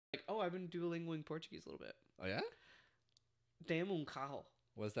I've been Duolingoing Portuguese a little bit. Oh yeah? Tenho carro.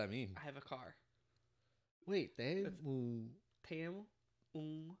 What does that mean? I have a car. Wait, Tenho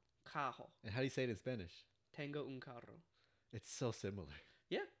carro. And how do you say it in Spanish? Tengo carro. It's so similar.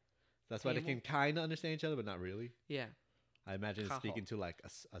 Yeah. That's why they can kind of understand each other, but not really. Yeah. I imagine it's Carro. speaking to like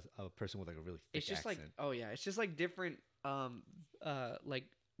a person with like a really thick It's just accent. it's just like different. Like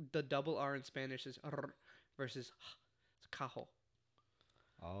the double R in Spanish is r versus it's cajo.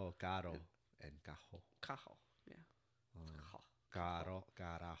 Oh, caro and cajo. Cajo. Yeah. Oh, caro,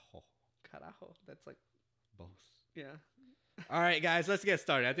 carajo. Carajo. That's like Both. yeah. All right, guys, let's get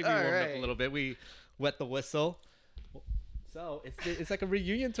started. I think we All warmed up right. a little bit. We wet the whistle. So it's like a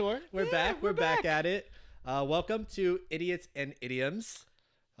reunion tour. We're back. We're back at it. Welcome to Idiots and Idioms,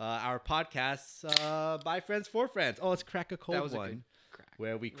 our podcast by friends for friends. Oh, let's crack a That cold was a one. good crack.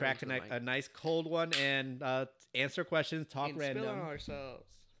 Where we crack into the mic. a nice cold one and answer questions, talk And random. spill on ourselves.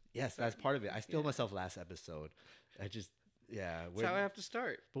 Yes, that's part of it. I spilled Yeah. myself last episode. That's how I have to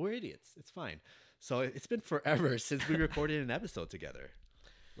start. but we're idiots. It's fine. So it's been forever since we recorded an episode together.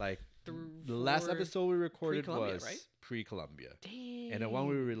 Like the last episode we recorded pre-Columbia, was right? pre-Columbia, Dang. and the one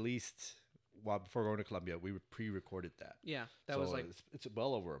we released before going to Columbia, we pre-recorded that. Yeah, that So was like it's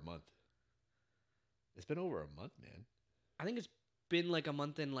well over a month. It's been over a month, man. I think it's been like a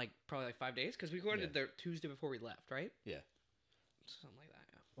month and like probably like 5 days because we recorded Yeah. the Tuesday before we left, right? Yeah. Something like that.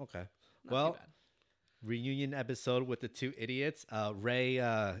 Yeah. Okay. Not Well, too bad. reunion episode with the two idiots. Ray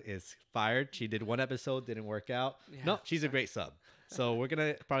is fired. She did one episode, didn't work out. Yeah, No, she's a great sub. So we're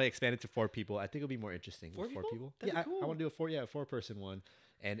gonna probably expand it to 4 people. I think it'll be more interesting Four with 4 people? people. That'd yeah, be I cool. want to do a 4-person one,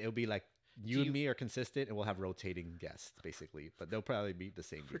 and it'll be like you Do and you- me are consistent, and we'll have rotating guests basically. But they'll probably be the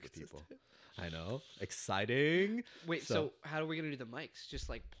same We're group of people. consistent. I know, exciting. Wait, so how are we gonna do the mics? Just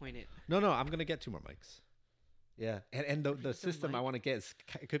like point it. No, I'm gonna get 2 more mics. Yeah, and the system I mic? want to get is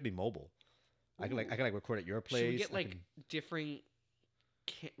it could be mobile. I can record at your place. Should we get I like can- differing,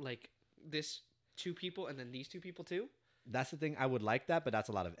 like this 2 people and then these 2 people too? That's the thing. I would like that, but that's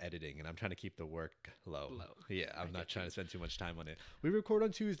a lot of editing, and I'm trying to keep the work low. Low. Yeah, I'm I not get trying you. to spend too much time on it. We record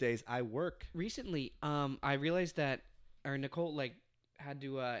on Tuesdays. I work. Recently, I realized that Nicole like had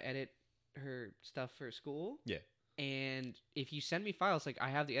to edit her stuff for school. Yeah. And if you send me files, like I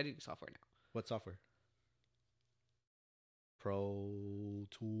have the editing software now. What software? Pro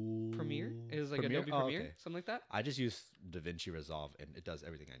Tool. Premiere. It was like Premiere? Adobe Oh, Premiere, okay. something like that. I just use DaVinci Resolve, and it does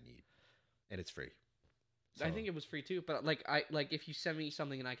everything I need, and it's free. I So- think it was free too, but like if you send me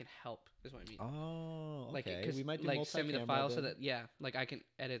something and I can help is what I mean. Oh, okay. Like, because we might do like send me the multi-camera file so then. that like I can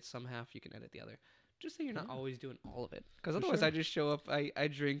edit some half, you can edit the other. Just so you're not Yeah. always doing all of it, because For otherwise sure. I just show up, I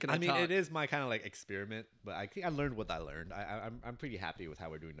drink and I I mean, talk. it is my kind of like experiment, but I think I learned what I learned. I'm pretty happy with how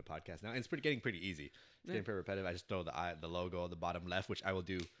we're doing the podcast now, and it's getting pretty easy. It's Yeah. getting pretty repetitive. I just throw the logo on the bottom left, which I will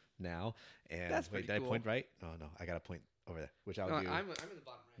do now. And That's wait, pretty did I cool. point right? No, I got to point over there, which I'll No, do. I'm in the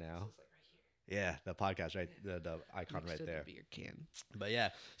bottom right now. So it's like right here. Yeah, the podcast, right? The icon Next right to the there. beer can. But yeah,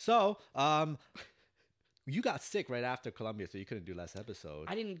 so you got sick right after Columbia, so you couldn't do last episode.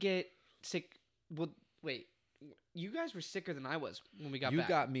 I didn't get sick. Well, wait. You guys were sicker than I was when we got You back.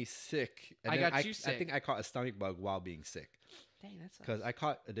 got me sick. And I then got you I sick. think I caught a stomach bug while being sick Dang, that's because I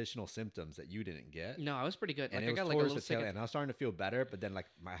caught additional symptoms that you didn't get. No, I was pretty good. And Like it I was got like a towards little the tail sick. end. I was starting to feel better, but then like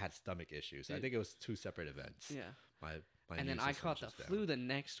I had stomach issues. So I Dude. think it was 2 separate events. Yeah. My And immune then I system caught was the just flu down. the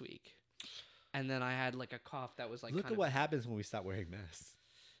next week. And then I had like a cough that was like Look kind at what happens when we stop wearing masks.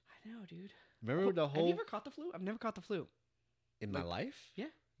 I know, dude. Remember the Have whole you ever caught the flu? I've never caught the flu. in my like- life? Yeah.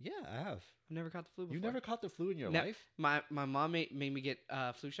 Yeah, I have. I've never caught the flu before. You never caught the flu in your No. life? My mom made me get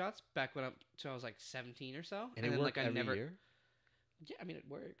flu shots back when I was like 17 or so. And it then worked like I every never year? Yeah, I mean it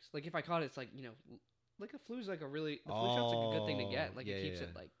works. Like if I caught it, it's like, like a flu's like the flu shot's like a good thing to get. Oh, Like yeah, it keeps yeah.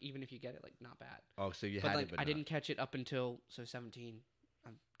 it like even if you get it like not bad. Oh, so you But had like it, but I not. didn't catch it up until 17.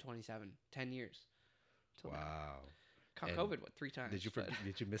 I'm 27. 10 years. Till now. Wow. Caught And COVID 3 times. Did you but-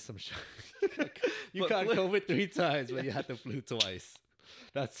 did you miss some shots? You But caught flu- COVID 3 times, but you had the flu twice.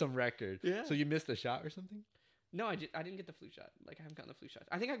 That's some record. Yeah. So you missed a shot or something? No, I didn't get the flu shot. Like I haven't gotten the flu shot.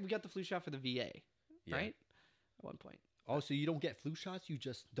 I think we got the flu shot for the VA, Yeah. right? At one point. Oh, so you don't get flu shots? You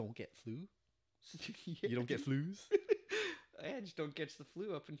just don't get flu? Yeah, You don't get dude. flus? I just don't catch the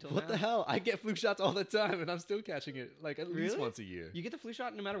flu up until What now. the hell? I get flu shots all the time, and I'm still catching it like at least Really? once a year. You get the flu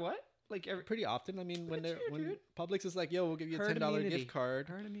shot no matter what? Like every Pretty often. I mean, when Look at you, when dude. Publix is like, "Yo, we'll give you a Herd $10 immunity. gift card."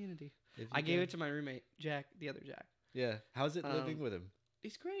 herd immunity. if you I gave can." it to my roommate, Jack, the other Jack. Yeah. How's it living Um, with him?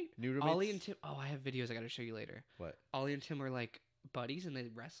 He's great. New roommates? Ollie and Tim. Oh, I have videos I got to show you later. What? Ollie and Tim were like buddies and they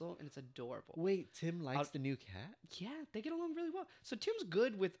wrestle, and it's adorable. Wait, Tim likes the new cat? Yeah, they get along really well. So Tim's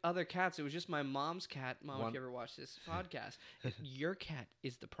good with other cats. It was just my mom's cat. Mom, if you ever watch this podcast, your cat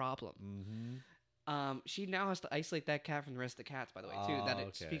is the problem. Mm-hmm. She now has to isolate that cat from the rest of the cats, by the way, too. That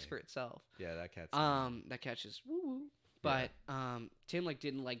it speaks for itself. Yeah, that cat's that cat's just woo woo. But Tim like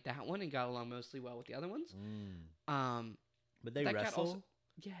didn't like that one and got along mostly well with the other ones. But they that cat wrestle. also,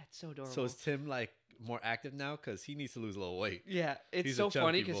 yeah, it's so adorable. So is Tim like more active now because he needs to lose a little weight? Yeah, it's He's so a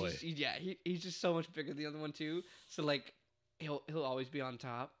funny chunky because he's just so much bigger than the other one too. So like he'll always be on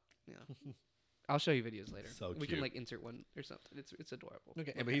top. Yeah, I'll show you videos later. So we cute. can like insert one or something. It's adorable.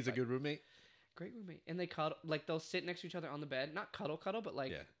 Okay, but he's a good roommate. Great roommate, and they cuddle. Like they'll sit next to each other on the bed, not cuddle, but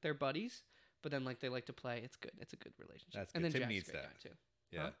like they're buddies. But then like they like to play. It's good. It's a good relationship. That's and good. then Tim Jack's needs a great that guy, too.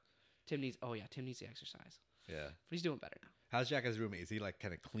 Yeah. Huh? Tim needs the exercise. Yeah. But he's doing better now. How's Jack as roommate? Is he like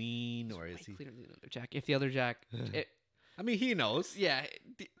kind of clean or is he cleaner than the other Jack? If the other Jack, I mean, he knows. yeah,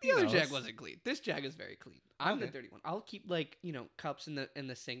 the other Jack wasn't clean. This Jack is very clean. I'm the dirty one. I'll keep like cups in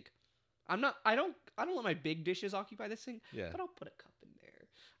the sink. I don't let my big dishes occupy the sink. Yeah. But I'll put a cup in there.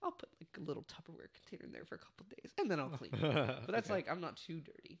 I'll put like a little Tupperware container in there for a couple days, and then I'll clean it. But that's like I'm not too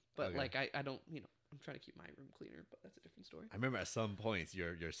dirty. But like I don't I'm trying to keep my room cleaner. But that's a different story. I remember at some points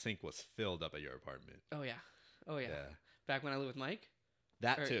your sink was filled up at your apartment. Oh yeah. Back when I lived with Mike.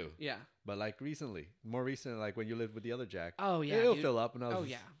 Too. Yeah. But like more recently, like when you lived with the other Jack. Oh yeah. It'll fill up, and I was. Oh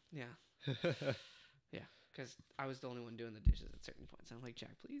yeah. Yeah. Because I was the only one doing the dishes at certain points. I'm like,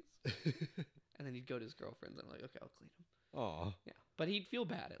 Jack, please. And then he'd go to his girlfriend's, and I'm like, okay, I'll clean them. Oh. Yeah. But he'd feel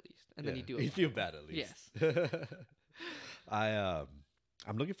bad at least, and then he'd do it. He'd feel bad at least. Yes.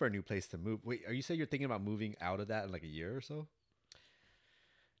 I'm looking for a new place to move. Wait, are you saying you're thinking about moving out of that in like a year or so?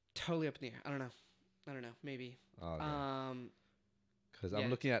 Totally up in the air. I don't know. Maybe. Okay. Because I'm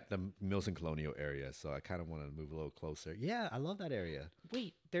looking at the Milton Colonial area, so I kind of want to move a little closer. Yeah, I love that area.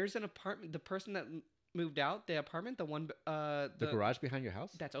 Wait, there's an apartment. The person that moved out, the apartment, the one, the garage behind your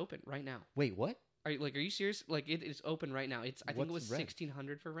house, that's open right now. Wait, what? Are you serious? Like it is open right now. I think it was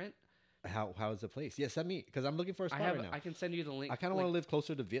 $1,600 for rent. How is the place? Yeah, send me because I'm looking for a spot right now. I can send you the link. I kind of want to live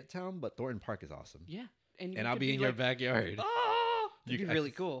closer to Viettown, but Thornton Park is awesome. Yeah, and I'll be in your backyard. Oh, it'd be really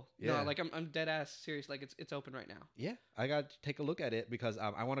cool. Yeah. No, like I'm dead ass serious. Like it's open right now. Yeah, I got to take a look at it because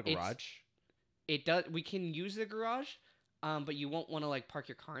I want a garage. It does. We can use the garage, but you won't want to like park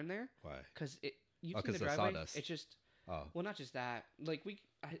your car in there. Why? Because you've seen because the of driveway. sawdust. It's just. Oh. Well, not just that. Like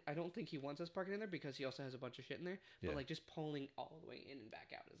I don't think he wants us parking in there because he also has a bunch of shit in there. But like just pulling all the way in and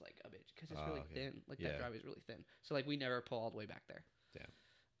back out is like a bitch because it's really thin. Like that driveway is really thin. So like we never pull all the way back there.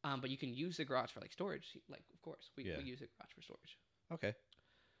 Damn. But you can use the garage for like storage. Like of course we use the garage for storage. Okay.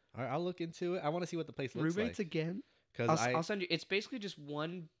 All right, I'll look into it. I want to see what the place looks Roommates like. again? Because I'll send you. It's basically just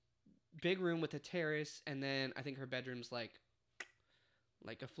one big room with a terrace, and then I think her bedroom's like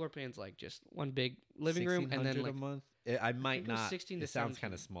a floor plan's like just one big living room, and then like a month. I might not. 16 to it sounds 17.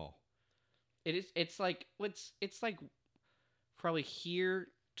 kind of small. It is. It's like it's like probably here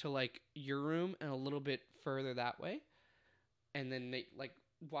to like your room and a little bit further that way, and then like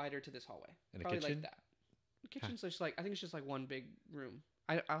wider to this hallway. And probably a kitchen. like that. The kitchen's just like I think it's just like one big room.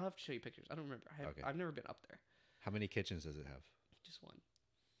 I'll have to show you pictures. I don't remember. I've never been up there. How many kitchens does it have? Just one.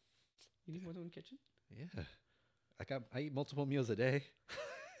 You need more than one kitchen? Yeah. I eat multiple meals a day.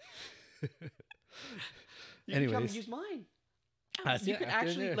 You can come and use mine. You could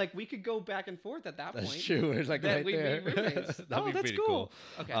actually we could go back and forth at that point. That's true. It's like right there. Roommates. That'd be that's pretty cool.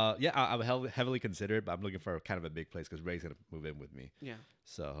 Okay. I would heavily consider it, but I'm looking for kind of a big place because Ray's gonna move in with me. Yeah.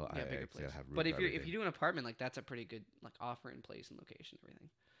 So bigger place. Have room but for if you do an apartment, like that's a pretty good like offer in place and location and everything.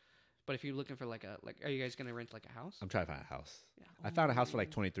 But if you're looking for are you guys gonna rent like a house? I'm trying to find a house. Yeah. I found a house for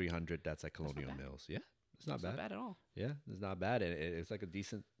like $2,300. That's like Colonial Mills. Yeah. It's not bad. Not bad at all. Yeah, it's not bad. It's like a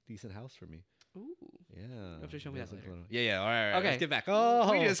decent house for me. Ooh. Yeah. You have to show me that later. Yeah. All right. Okay. Let's get back.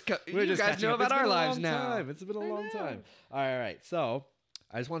 Oh, you guys know about our lives now. It's been a long time. All right. So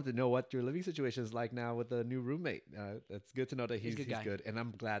I just wanted to know what your living situation is like now with the new roommate. It's good to know that he's good. And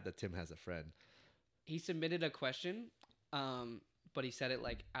I'm glad that Tim has a friend. He submitted a question, but he said it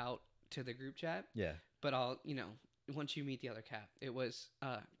like out to the group chat. Yeah. But once you meet the other cat, it was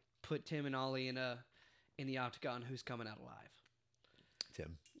put Tim and Ollie in the octagon. Who's coming out alive?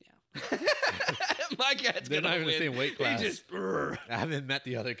 Tim. Yeah. My cat's They're not even win. the same weight class. I haven't met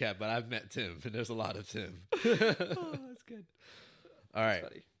the other cat, but I've met Tim, and there's a lot of Tim. Oh, that's good. All right.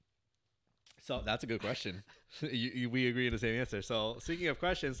 Funny. So that's a good question. We agree on the same answer. So speaking of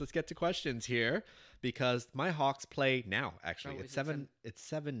questions, let's get to questions here because my Hawks play now. Actually, it's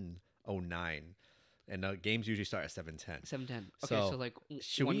 7:09. And the games usually start at 7:10. 7:10. Okay, so like,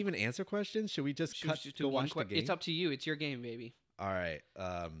 should we even answer questions? Should we just go watch the game? It's up to you. It's your game, baby. All right.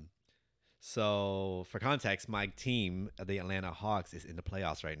 So for context, my team, the Atlanta Hawks, is in the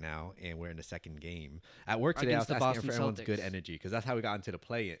playoffs right now, and we're in the second game. At work today, Against I was the asking Boston for everyone's Celtics. good energy because that's how we got into the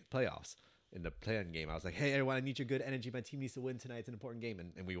playoffs. In the play-in game, I was like, "Hey, everyone, I need your good energy. My team needs to win tonight. It's an important game,"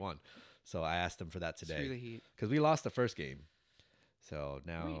 and we won. So I asked them for that Screw the today Heat. because we lost the first game. So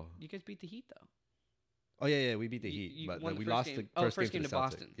now, Wait, you guys beat the Heat though. oh yeah, we beat the You- Heat, you but won we the lost first the game. first game to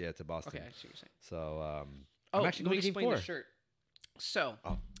Boston. Celtics. Yeah, to Boston. Okay, I see what you're saying. So Oh, I'm actually let me going to game explain 4. the shirt. So,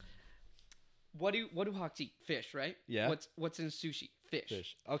 Oh. what do Hawks eat? Fish, right? Yeah. What's in sushi?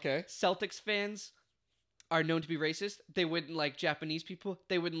 Fish. Okay. Celtics fans are known to be racist. They wouldn't like Japanese people.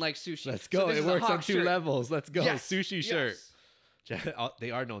 They wouldn't like sushi. Let's So go. this it is a works on Hawks 2 shirt. levels. Let's go. Yes, Sushi shirt. yes.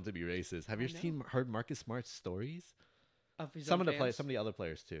 They are known to be racist. Have you I know. heard Marcus Smart's stories? Of his Some own of fans? some of the other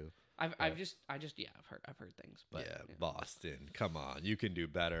players too. I've just yeah, I've heard things. But Yeah, Boston. Come on, you can do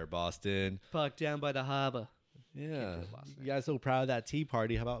better, Boston. Parked down by the harbor. Yeah, do Boston. you guys so proud of that tea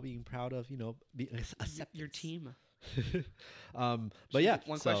party. How about being proud of Your team. But yeah,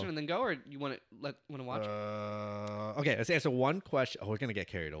 One question and then go, or you want to watch? Okay, let's answer one question. Oh, we're gonna get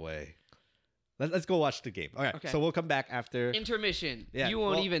carried away. Let's go watch the game. All right, Okay. so we'll come back after. Intermission. Yeah, You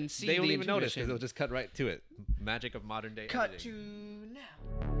won't well, even see. They the won't even notice because intermission. they'll just cut right to it. Magic of modern day. Cut editing. to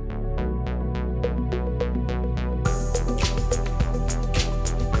now.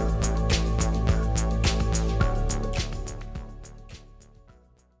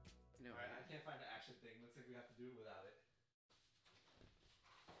 All right, I can't find the action thing. Looks like we have to do it without it.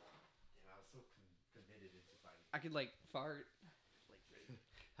 Damn, I was so committed into finding. I could like fart.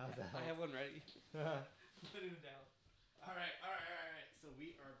 How's that? I have one ready. Put it down. All right. So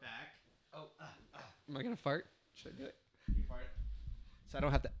we are back. Oh, am I gonna fart? Should I do it? You fart. So I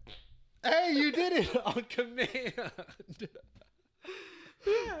don't have to. Hey, you did it on command. That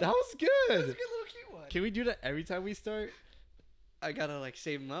was good. That's a good little cute one. Can we do that every time we start? I gotta like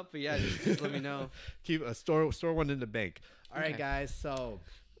save them up, but yeah, just let me know. Keep a store one in the bank. All right, Okay. guys. So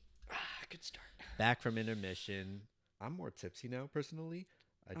Good start. back from intermission. I'm more tipsy now, personally.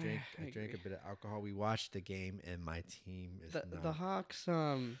 I drank I a agree. bit of alcohol. We watched the game, and my team is The Hawks,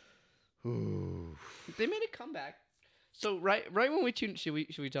 Ooh. they made a comeback. So right when we tuned, should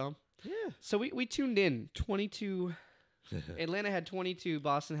we tell them? Yeah. So we tuned in 22. Atlanta had 22.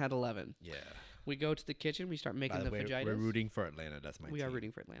 Boston had 11. Yeah. We go to the kitchen. We start making By the the way, fajitas. we're rooting for Atlanta. That's my team. We are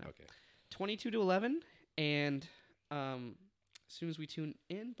rooting for Atlanta. Okay. 22-11, and as soon as we tune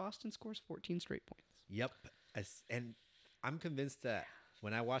in, Boston scores 14 straight points. Yep. And I'm convinced that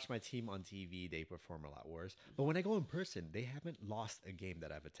when I watch my team on TV, they perform a lot worse. But when I go in person, they haven't lost a game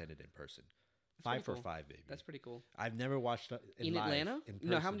that I've attended in person. That's 5 pretty for cool. 5, baby. That's pretty cool. I've never watched In live Atlanta? in person.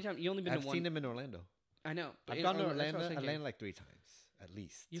 No, how many times? You only been I've to one. seen them in Orlando. I know. but I've in gone to Orlando, that's what I was thinking. Atlanta like 3 times at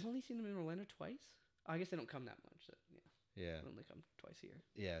least. You've only seen them in Orlando twice? I guess they don't come that much. So, yeah, Yeah. they only come twice a year.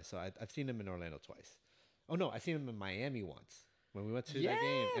 Yeah, so I've seen them in Orlando twice. Oh no, I've seen them in Miami once when we went to that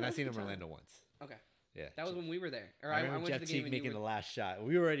game, and I've that's seen a them in good time. Orlando once. Okay. Yeah, That was when we were there. Or I I remember went to Jeff the game Teague and you making were... the last shot.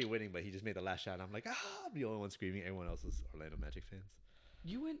 We were already winning, but he just made the last shot. And I'm like, I'm the only one screaming. Everyone else was Orlando Magic fans.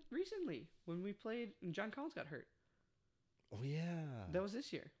 You went recently when we played and John Collins got hurt. Oh yeah, That was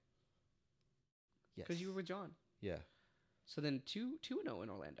this year. yes. Because you were with John. Yeah, So then 2-0 in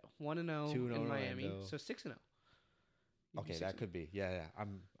Orlando. 1-0 2-0 in Miami. Orlando. So 6-0. okay, that could be. Yeah.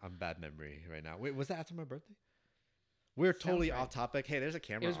 I'm bad memory right now. Wait, was that after my birthday? We're totally right. off topic. Hey, there's a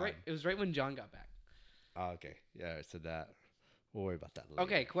camera. It was on. right. It was right when John got back. Oh, okay. Yeah, so that. We'll worry about that later.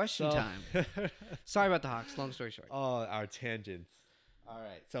 Okay, question time. Sorry about the Hawks. Long story short. Oh, our tangents. All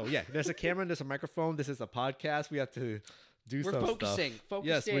right. So yeah, there's a camera and there's a microphone. This is a podcast. We have to do We're some focusing. stuff. Focused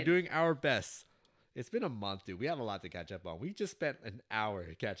Yes, we're in. doing our best. It's been a month, dude. We have a lot to catch up on. We just spent an hour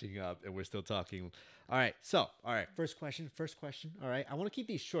catching up, and we're still talking. All right. So, all right. First question. All right. I want to keep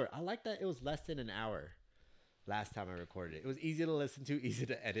these short. I like that it was less than an hour last time I recorded it. It was easy to listen to, easy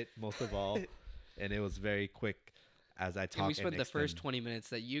to edit, most of all, and it was very quick as I talked. And we spent and the first extend. 20 minutes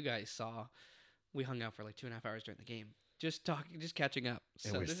that you guys saw. We hung out for like 2.5 hours during the game, just talking, just catching up.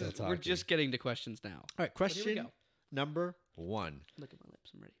 And So we're still we're talking. just getting to questions now. All right. But here we Question go. number 1. Look at my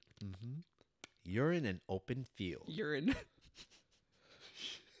lips. I'm ready. Mm-hmm. You're in an open field. Urine.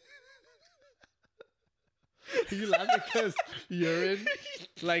 You laugh because urine,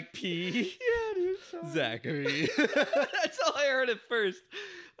 like pee. Yeah, dude. Sorry. Zachary. That's all I heard at first.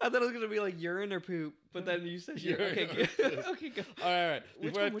 I thought it was gonna be like urine or poop, but then you said urine. Okay, Urine or good. poop. Okay, go. All right. Which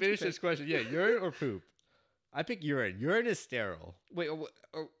Before I one would you finish pick? this question, yeah, urine or poop? I pick urine. Urine is sterile. Wait,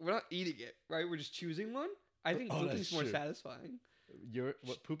 we're not eating it, right? We're just choosing one. I think Oh, pooping's that's more true. satisfying.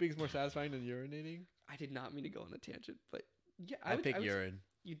 Pooping is more satisfying than urinating? I did not mean to go on a tangent, but yeah, I would pick say urine.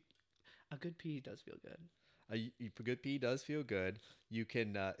 a good pee does feel good. A good pee does feel good. You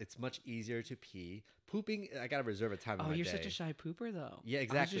can. It's much easier to pee. Pooping, I gotta reserve a time. Oh, in my you're day. such a shy pooper, though. Yeah,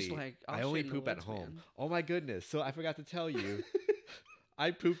 exactly. I was just like, I only poop at home. Man. Oh my goodness! So I forgot to tell you,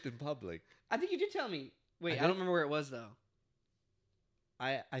 I pooped in public. I think you did tell me. Wait, I don't remember where it was though.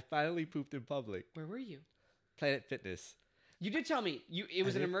 I finally pooped in public. Where were you? Planet Fitness. You did tell me. It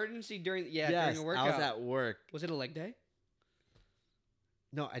was an emergency during during a workout. I was at work. Was it a leg day?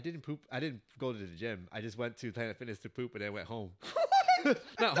 No, I didn't poop. I didn't go to the gym. I just went to Planet Fitness to poop and then went home.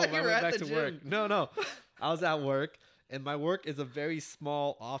 Not home. I went back to work. No. I was at work, and my work is a very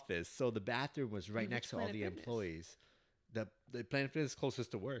small office, so the bathroom was right next to all the employees. The Planet Fitness is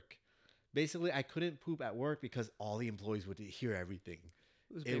closest to work. Basically, I couldn't poop at work because all the employees would hear everything.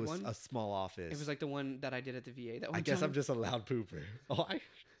 It was a small office. It was like the one that I did at the VA. That one I guess I'm just a loud pooper. Oh,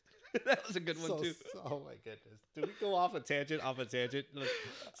 that was a good one too. Oh my goodness! Did we go off a tangent?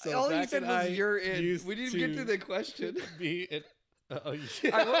 So all you said was you're in. We didn't get to the question. Oh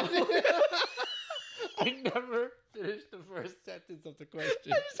yeah. I never finished the first sentence of the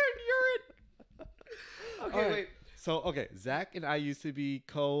question. I just heard urine. Okay, right. wait. So Zach and I used to be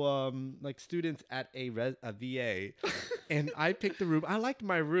students at a VA, and I picked the room. I liked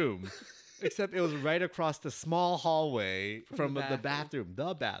my room, except it was right across the small hallway from the bathroom.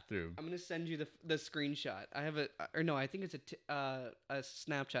 The bathroom. I'm gonna send you the screenshot. I have I think it's a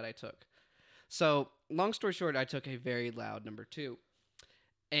Snapchat I took. So long story short, I took a very loud number 2,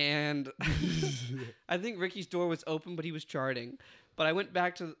 and I think Ricky's door was open, but he was charting. But I went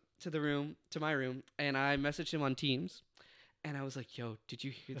back to my room, and I messaged him on Teams, and I was like, "Yo, did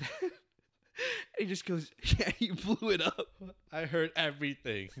you hear that?" And he just goes, "Yeah, you blew it up." I heard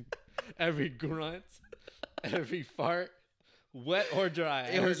everything, every grunt, every fart, wet or dry.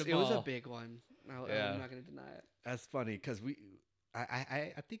 It was a big one. I'm not gonna deny it. That's funny because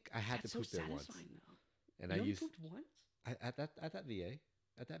I think I had to poop there once. Though. And you only pooped once at that VA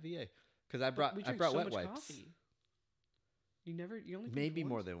because I brought wet wipes. Coffee. You only maybe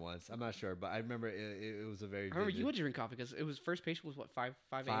more than once. I'm not sure, but I remember it was a very. I remember you would drink coffee because it was first patient was what 5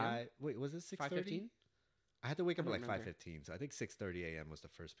 a.m. Wait, was it 6:30? I had to wake up at like 5:15, so I think 6:30 a.m. was the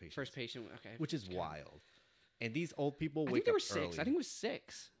first patient. First patient, okay. Which is wild. And these old people wake up. I think there were 6. I think it was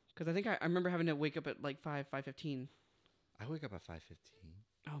 6 because I think I remember having to wake up at like 5:15. I wake up at 5:15.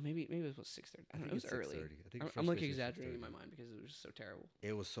 Oh, maybe it was 6:30. I don't know. It was early. I'm like exaggerating in my mind because it was just so terrible.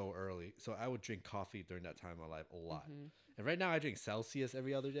 It was so early. So I would drink coffee during that time of my life a lot. Mm-hmm. And right now I drink Celsius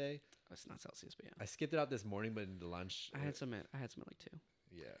every other day. Oh, it's not Celsius, but yeah. I skipped it out this morning, but in the lunch. I had some at like 2.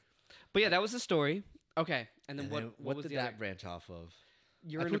 Yeah. But yeah, that was the story. Okay. And then what was did that branch off of?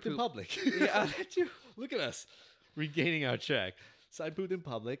 You're in public. Yeah, that too. Look at us regaining our check. So I pooped in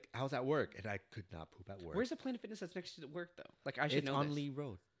public. I was at work, and I could not poop at work. Where's the Planet Fitness that's next to the work, though? Like, I should know this. It's on Lee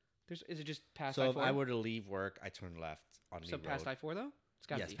Road. Is it just past I-4? So I-4? if I were to leave work, I turn left on Lee Road. So past I-4, though? It's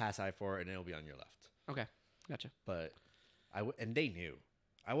got to be. Yes, past I-4, and it'll be on your left. Okay, gotcha. But and they knew.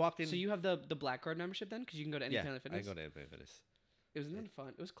 I walked in. So you have the Black Card membership then? Because you can go to any Planet Fitness? I can go to any Planet Fitness. It was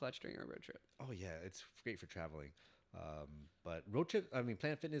fun. It was clutch during our road trip. Oh, yeah. It's great for traveling. But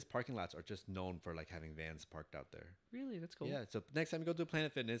Planet Fitness parking lots are just known for like having vans parked out there. Really? That's cool. Yeah. So next time you go to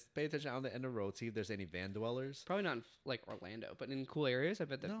Planet Fitness, pay attention on the end of the road, see if there's any van dwellers. Probably not in like Orlando, but in cool areas, I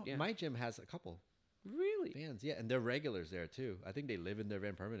bet that. No, my gym has a couple. Really? Vans, yeah, and they're regulars there too. I think they live in their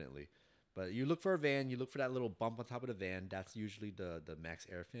van permanently. But you look for a van, you look for that little bump on top of the van. That's usually the max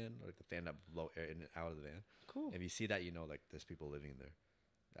air fan, or like the fan that blow air in and out of the van. Cool. If you see that, you know like there's people living there.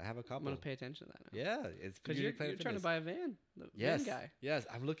 I have a couple. I'm gonna pay attention to that now. Yeah, it's because you're trying to buy a van. Van guy. Yes,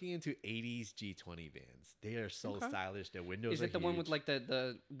 I'm looking into 80s G20 vans. They are so stylish. Their windows. Is it the one with like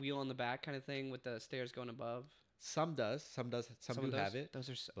the wheel on the back kind of thing with the stairs going above? Some do have it. Those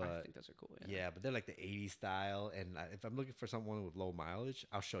are. I think those are cool. Yeah, but they're like the 80s style. And if I'm looking for someone with low mileage,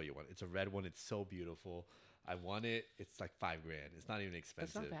 I'll show you one. It's a red one. It's so beautiful. I want it. It's like $5,000. It's not even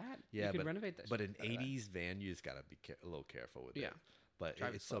expensive. That's not bad. Yeah, you could renovate that. But an 80s van, you just gotta be a little careful with it. Yeah. But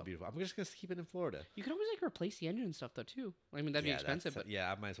it's so beautiful. I'm just gonna keep it in Florida. You can always like replace the engine and stuff though too. I mean that'd be expensive, but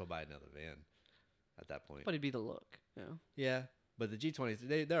I might as well buy another van at that point. But it'd be the look, Yeah, but the G20s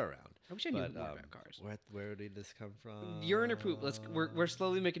they're around. I wish I knew more about cars. Where did this come from? Urine or poop? We're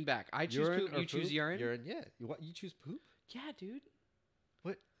slowly making back. I choose urine poop. You choose urine. Urine, yeah. You choose poop? Yeah, dude.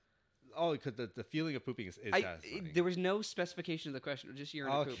 What? Oh, because the feeling of pooping is satisfying. There was no specification of the question. It was just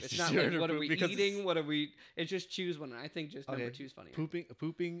urine or poop. It's not like what are we eating? What are we? It's just choose one. I think just number 2 is funnier.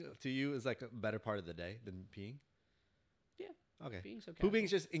 Pooping to you is like a better part of the day than peeing. Yeah. Okay. Being so pooping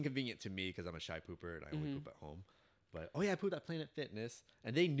is just inconvenient to me because I'm a shy pooper and I only poop at home. But I pooped at Planet Fitness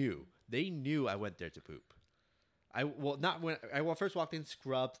and they knew I went there to poop. Not when I first walked in,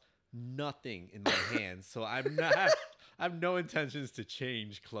 scrubbed, nothing in my hands, so I'm not. I have no intentions to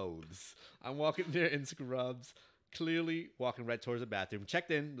change clothes. I'm walking there in scrubs, clearly walking right towards the bathroom.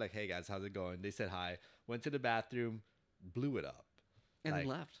 Checked in, like, hey guys, how's it going? They said hi. Went to the bathroom, blew it up, And like, then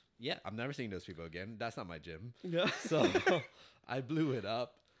left. yeah, I'm never seeing those people again. That's not my gym. Yeah. So I blew it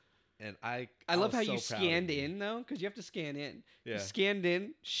up, and I love was how so you proud of scanned me. in though, because you have to scan in. Yeah. You scanned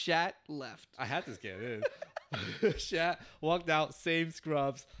in, shat, left. I had to scan in. Shat, walked out, same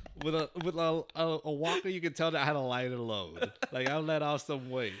scrubs with a walker. You can tell that I had a lighter load. Like I let off some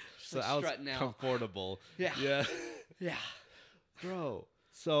weight, so like I was strutting out. comfortable. Yeah. Yeah, Yeah. bro.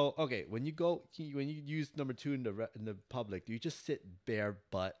 So okay, when you use number 2 in the public, do you just sit bare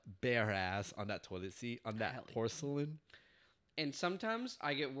ass on that toilet seat on that Hell yeah. porcelain? And sometimes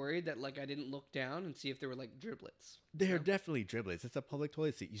I get worried that like I didn't look down and see if there were like driblets. They're definitely driblets. It's a public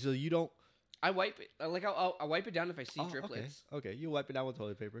toilet seat, so you don't. I wipe it. Like I'll wipe it down if I see Oh, driplets. Okay, you wipe it down with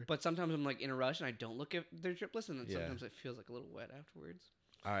toilet paper. But sometimes I'm like in a rush and I don't look at their driplets, and then Yeah. sometimes it feels like a little wet afterwards.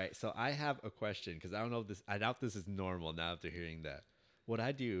 All right, so I have a question because I don't know if this. I doubt this is normal now after hearing that. What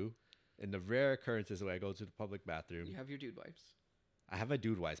I do in the rare occurrences where I go to the public bathroom, You have your dude wipes. I have my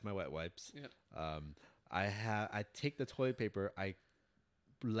dude wipes, my wet wipes. Yeah. I take the toilet paper, I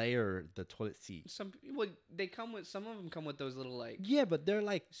layer the toilet seat. Some of them come with those little like Yeah, but they're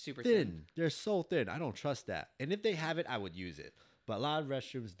like super thin. thin. They're so thin. I don't trust that. And if they have it, I would use it. But a lot of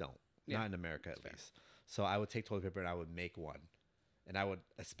restrooms don't. Yeah, Not in America at fair. least. So I would take toilet paper and I would make one. And I would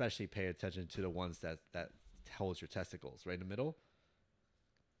especially pay attention to the ones that holds your testicles right in the middle.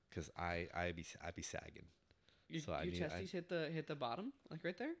 Because I'd be sagging. Your, So I your need- testes hit the bottom, like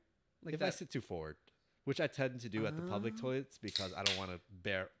right there. Like If I that. sit too forward, which I tend to do at the public toilets because I don't want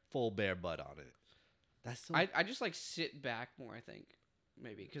to full bare butt on it. That's so. I just like sit back more. I think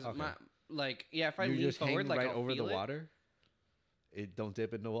maybe because Okay. my like yeah. If I you lean just forward, hang like right I'll over the feel it. water. It don't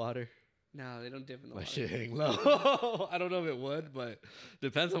dip in the water. No, they don't dip in the My water. shit hang low. I don't know if it would, but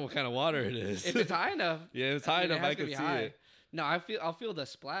depends on what kind of water it is. If it's high enough, yeah, if it's high enough, it has I to can be see high. it. No, I'll feel the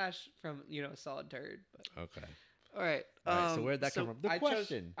splash from a solid turd. But Okay. all right. All right, so where'd that come from? The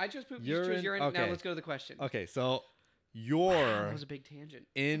question. I chose poop. You chose urine. Okay. Now let's go to the question. Okay, so Wow, you're that was a big tangent.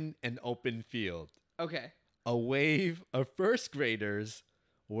 in an open field. Okay. A wave of first graders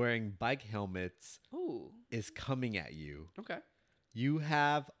wearing bike helmets Ooh. is coming at you. Okay. You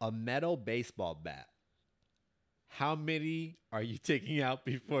have a metal baseball bat. How many are you taking out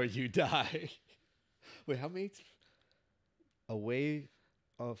before you die? Wait, how many? A wave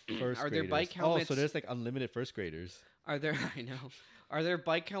of first Are graders. there bike Oh, helmets? so there's like unlimited first graders. Are there? I know. Are there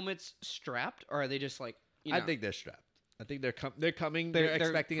bike helmets strapped, or are they just like? You know, I think they're strapped. I think they're coming. They're- They're they're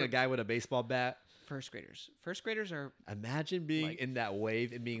expecting a guy with a baseball bat. first graders. First graders are Imagine being Like in that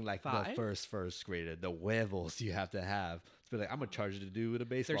wave and being like the 5? first grader. The huevos you have to have. To be like, I'm gonna charge you to do with a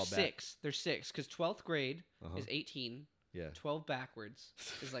baseball bat. six. They're six because 12th grade Uh-huh. is 18. Yeah. 12 backwards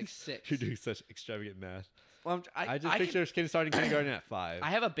is like 6. You're doing such extravagant math. Well, I just picture kids starting kindergarten at 5.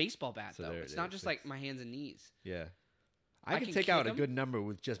 I have a baseball bat So though. there It's it not is, just 6. like my hands and knees. Yeah. I I can can take kick out a 'em. good number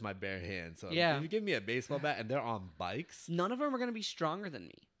with just my bare hands. So Yeah. if you give me a baseball bat and they're on bikes, None of them are gonna be stronger than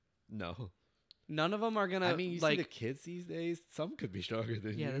me. no. None of them are gonna. I mean, you like, see the kids these days, some could be stronger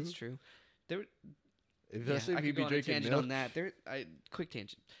than you. yeah, that's true. There, Especially I if you could be go on a drinking tangent milk. on that. Quick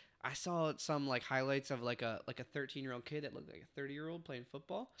tangent. I saw some like highlights of like a 13-year-old kid that looked like a 30-year-old playing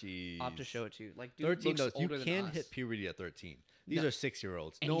football. Jeez. I'll have to show it to you. Like, dude 13, looks though, you older than can us. hit puberty at 13. These No. are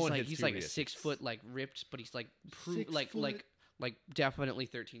 6-year-olds. And No he's one like hits he's like a puberty at 6 foot like ripped, but he's like 6 foot? like definitely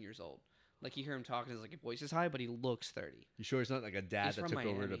 13 years old. Like you hear him talking, his like voice is high, but he looks 30. You sure it's not like a dad He's that from took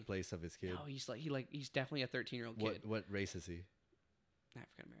over the Miami. place of his kid? No, he's definitely a 13-year-old kid. What race is he?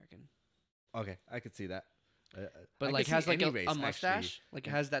 African American. Okay, I could see that. But I like could has see like any a race, mustache. actually. Like it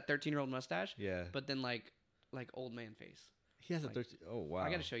has that 13-year-old mustache. Yeah. But then like old man face. He has like- a 13. Oh, wow. I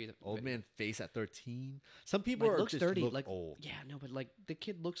gotta show you the Old video. man face at 13. Some people Like, are looks just 30. look Like old. yeah, no, but like the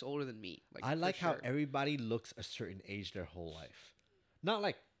kid looks older than me. Like I for like how sure. everybody looks a certain age their whole life. Not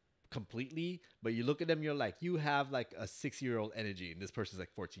like completely, but you look at them, you're like, you have like a 6-year-old energy, and this person's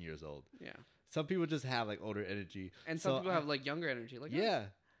like 14 years old. Yeah. Some people just have like older energy. And some So people I- have like younger energy. Like us. Yeah.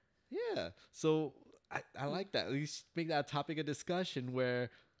 Yeah. So I like that. At least make that a topic of discussion where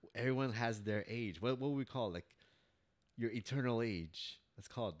everyone has their age. What would we call it? Like your eternal age. Let's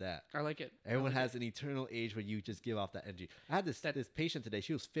call it that. I like it. I Everyone like has an eternal age where you just give off that energy. I had this patient today.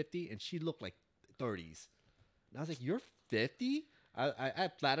 She was 50 and she looked like 30s. And I was like, "You're 50?" I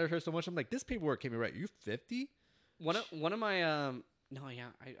flattered her so much. I'm like, "This paperwork came in right. You're 50?" One of my no yeah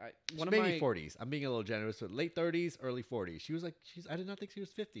I one of Maybe my 40s. I'm being a little generous, but late 30s, early 40s. She was like, I did not think she was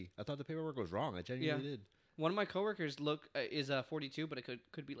 50. I thought the paperwork was wrong. I genuinely did. One of my coworkers is 42, but it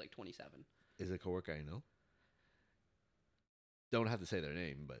could be like 27. Is it a coworker I know? Don't have to say their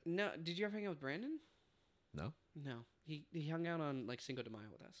name, but No, did you ever hang out with Brandon? no. No, he hung out on like Cinco de Mayo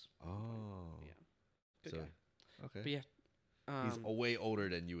with us. Oh, Yeah, good so guy. okay. But yeah, He's way older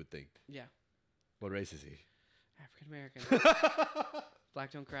than you would think. yeah, What race is he? African American.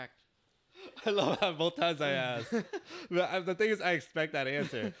 Black don't crack. I love how both times I ask. But the thing is, I expect that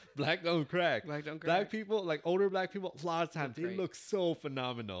answer. Black don't crack. Black don't crack. Black people, like older black people, a lot of times they great. look so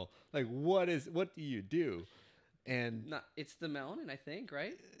phenomenal. Like, what do you do? And It's the melanin, I think,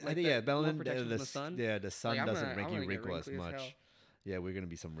 right? I think more melanin, protection from the sun. yeah, the sun Like, doesn't I'm make you gonna get wrinkle as wrinkly as much. hell. Yeah, we're gonna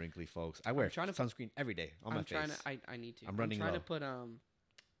be some wrinkly folks. I wear trying to- sunscreen every day on my I'm trying face. to. I need to. I'm running trying low. to put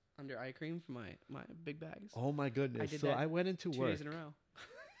under eye cream for my big bags. Oh my goodness! did So that I went into 2 work. days in a row.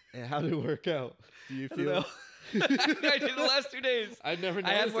 And how did it work out? Do you I feel? don't know. I did the last 2 days. I never. I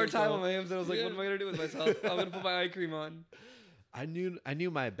had noticed more it, time so- on my hands, and I was like, Yeah. "What am I gonna do with myself? I'm gonna put my eye cream on." I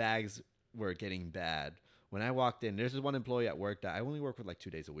knew my bags were getting bad. When I walked in, there's this one employee at work that I only work with like 2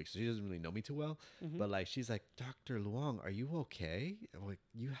 days a week, so she doesn't really know me too well. Mhm. But like, she's like, Dr. Luong, are you okay? I'm like,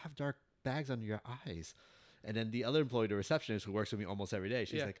 you have dark bags under your eyes. And then the other employee, the receptionist who works with me almost every day,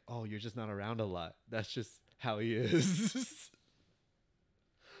 she's Yeah. like, oh, you're just not around a lot. That's just how he is.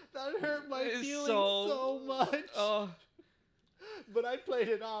 That hurt my It is feelings so- so much. Oh, But I played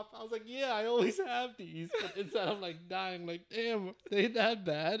it off. I was like, yeah, I always have these. But inside, I'm like dying. Like, damn, they that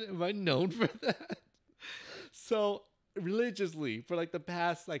bad? Am I known for that? So religiously, for like the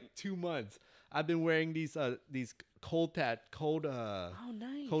past like 2 months, I've been wearing these cold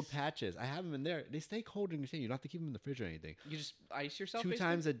nice. patches. I have them in there. They stay cold and you don't have to keep them in the fridge or anything. You just ice yourself 2 basically?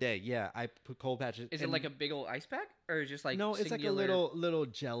 times a day. Yeah, I put cold patches. Is it like a big old ice pack, or is it just like no? It's like a singular- little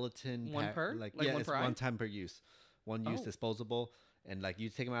gelatin. One per? Like Like yeah, one it's per eye? one time per use. One use Oh. disposable, and like you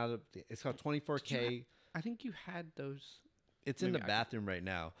take them out of. It's called Did you 24K. I think you had those. It's in the Maybe I- bathroom right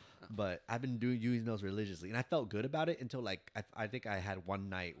now, Oh. but I've been using those religiously, and I felt good about it until like I think I had one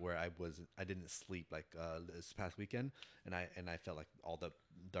night where I didn't sleep like this past weekend, and I felt like all the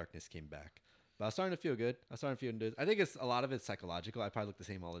darkness came back. But I was starting to feel good. I was starting to feel good. I think a lot of it's psychological. I probably look the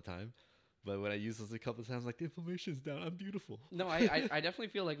same all the time, but when I use those a couple of times, like the inflammation's down. I'm beautiful. No, I definitely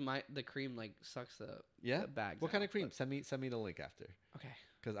feel like the cream like sucks the Yeah. bags. What kind out, of cream? but- Send me the link after, Okay.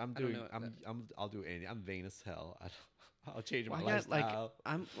 because I'm I don't doing know I'll do anything. I'm vain as hell. I'll change my Well, I got, lifestyle.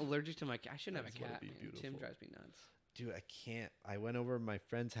 I'm allergic to my cat. I shouldn't I have a just wanna cat, be man. Tim beautiful. drives me nuts. Dude, I can't. I went over to my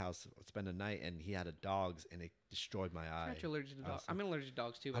friend's house, spend a night, and he had a dogs, and it destroyed my I eye. forgot you're allergic to dogs. Awesome. I'm allergic to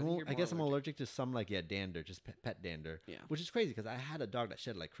dogs too. I guess I'm allergic to some like dander, just pet dander. Yeah. Which is crazy because I had a dog that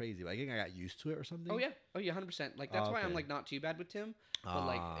shed like crazy. But I think I got used to it or something. Oh yeah. 100%. Like that's Oh, why I'm okay. like not too bad with Tim. But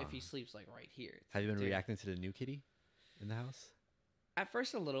like if he Ah. sleeps like right here. it's Have you like, been dude. reacting to the new kitty in the house? At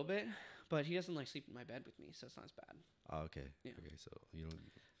first a little bit, but he doesn't like sleep in my bed with me, so it's not as bad. Oh, okay. Yeah. Okay, so you don't.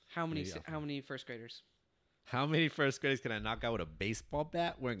 How many Maybe I'll how many first graders? How many first graders can I knock out with a baseball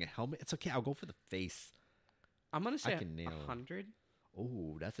bat wearing a helmet? It's okay. I'll go for the face. I'm gonna say can nail 100.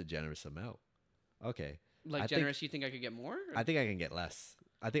 Oh, that's a generous amount. Okay. Like I think- generous, you think I could get more? Or- I think I can get less.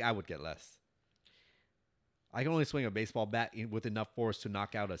 I think I would get less. I can only swing a baseball bat with enough force to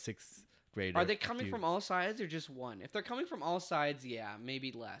knock out a sixth grader. Are they coming from all sides or just one? If they're coming from all sides, yeah,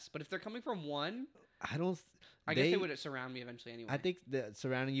 maybe less. But if they're coming from one, I don't. I guess they would surround me eventually anyway. I think that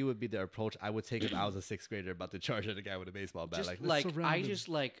surrounding you would be the approach I would take if I was a sixth grader about to charge at a guy with a baseball bat. just Like, like let's surround I him. just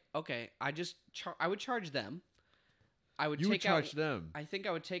like okay, I would charge them. I would You would take charge out. them. I think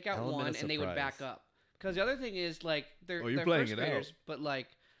I would take out Element one of and they would back surprise. up. Because the other thing is like they're Oh, you're they're playing first it out. graders, but like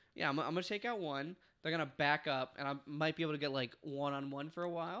yeah, I'm gonna take out one. They're gonna back up, and I might be able to get like 1-on-1 for a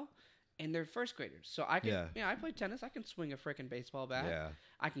while. And they're first graders, so I can. Yeah, I play tennis. I can swing a freaking baseball bat. Yeah.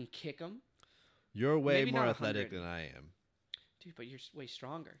 I can kick them, You're way Maybe more not athletic 100. than I am. dude. But you're way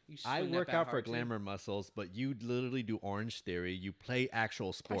stronger. You I swing that work bat out for hard, too. glamour muscles, but you literally do Orange Theory. You play actual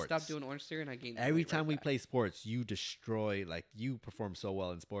I sports. stopped doing Orange Theory and I gained. Every weight time right we back. play sports, you destroy. Like you perform so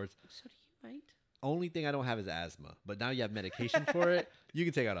well in sports. So do you, mate? Only thing I don't have is asthma, but now you have medication for it. You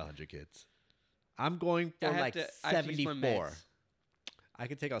can take out 100 kids. I'm going for like I have to use my 74. meds. I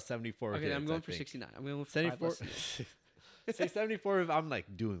can take out 74 Okay, kids. I'm going I for think. 69. I'm going for 74. 5 less. Say 74 if I'm like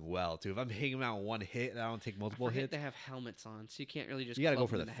doing well too. If I'm hitting out one hit and I don't take multiple I forget hits, they have helmets on, so you can't really just. you gotta go club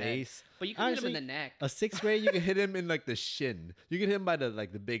for them the in head. face. But you can hit them in Honestly, the neck. A sixth grade, you can hit him in like the shin. You can hit him by the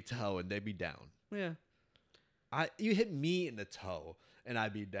big toe and they'd be down. Yeah. You hit me in the toe and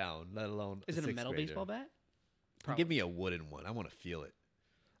I'd be down. Let alone Is it a sixth metal grader. baseball bat? Give me a wooden one. I want to feel it.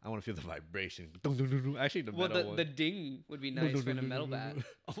 I want to feel the vibration. Actually, the Well, metal one. the ding would be nice for a metal bat.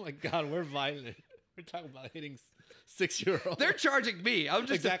 Oh my god, we're violent. We're talking about hitting 6-year-old. They're charging me. I'm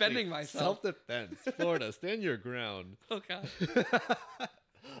just Exactly. defending myself. Self-defense. Florida, stand your ground. Oh god.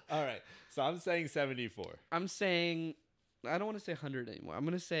 All right. So I'm saying 74. I'm saying I don't want to say 100 anymore. I'm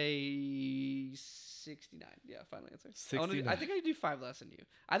gonna say 69. Yeah, final answer. 69. I think I do 5 less than you.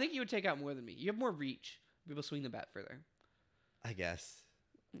 I think you would take out more than me. You have more reach. People swing the bat further. I guess.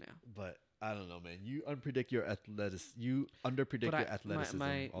 Yeah. But I don't know, man. You underpredict your athleticism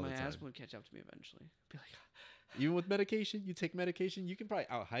My all the time. asthma would catch up to me eventually. Be like, Even with medication, you take medication, you can probably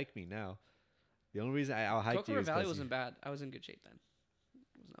out-hike me now. The only reason I out-hiked you Coconut is Valley because wasn't bad. I was in good shape then.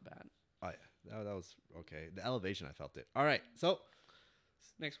 It was not bad. Oh, yeah. That was okay. The elevation, I felt it. All right. So,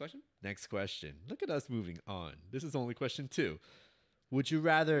 Next question. next question. Look at us moving on. This is only question 2. Would you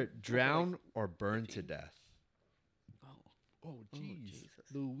rather drown or burn to 15. death? Oh, jeez. Jesus.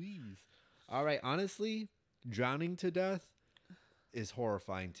 Louise. All right. Honestly, drowning to death is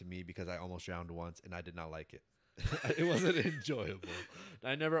horrifying to me because I almost drowned once and I did not like it. It wasn't enjoyable.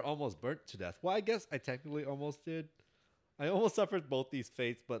 I never almost burnt to death. Well, I guess I technically almost did. I almost suffered both these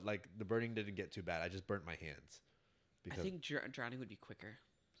fates, but like the burning didn't get too bad. I just burnt my hands. I think drowning would be quicker.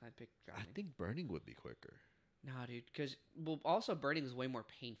 So I'd pick drowning. I think burning would be quicker. Nah, dude. Because also burning is way more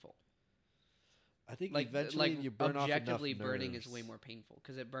painful. I think Like eventually you burn off enough objectively, burning is nerves. way more painful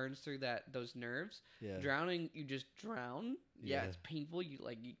because it burns through those nerves. Yeah. Drowning, you just drown. Yeah, Yeah. it's painful. You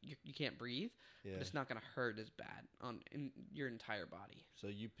you can't breathe, Yeah. but it's not gonna hurt as bad in your entire body. So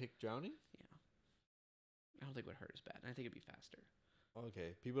you pick drowning? Yeah, I don't think it would hurt as bad. I think it'd be faster.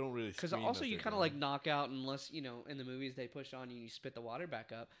 Okay. People don't really Because scream also as you they're kind of like drowning. knock out unless in the movies they push on you and you spit the water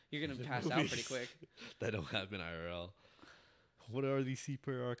back up. You're gonna The pass out pretty movies. quick. That don't happen IRL. What are these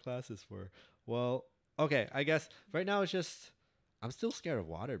CPR classes for? Well, okay, I guess right now it's just I'm still scared of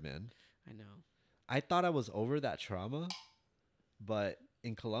water, man. I know. I thought I was over that trauma, but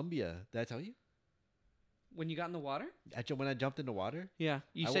in Colombia, did I tell you? When you got in the water? When I jumped in the water, Yeah,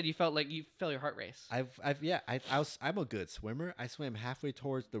 you I said you felt like you felt your heart race. I'm a good swimmer. I swam halfway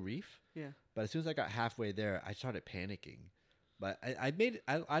towards the reef. Yeah. But as soon as I got halfway there, I started panicking. But I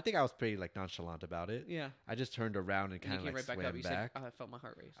think I was pretty like nonchalant about it. Yeah. I just turned around and And you kind of came like right back up. swam You back. said, "Oh, I felt my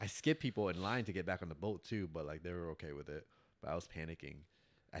heart race." I skipped people in line to get back on the boat too, but like they were okay with it. But I was panicking.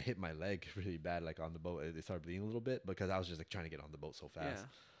 I hit my leg really bad, like on the boat. It started bleeding a little bit because I was just like trying to get on the boat so fast. Yeah.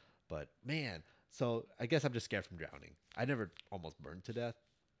 But man, so I guess I'm just scared from drowning. I never almost burned to death.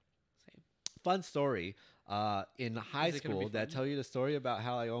 Same. Fun story. In high Is it gonna be school, did I fun? tell you the story about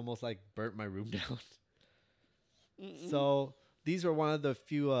how I almost like burnt my room down? Mm-mm. So these were one of the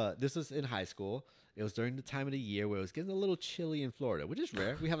few. This was in high school. It was during the time of the year where it was getting a little chilly in Florida, which is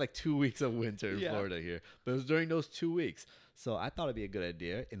rare. We have like 2 weeks of winter in Yeah. Florida here, but it was during those 2 weeks. So I thought it'd be a good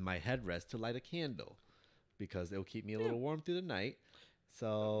idea in my headrest to light a candle because it'll keep me a little warm through the night.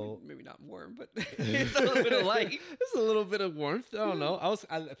 So maybe not warm, but it's a little bit of light. It's a little bit of warmth. I don't know.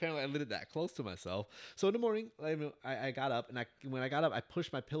 Apparently I lit it that close to myself. So in the morning, I got up, and when I got up, I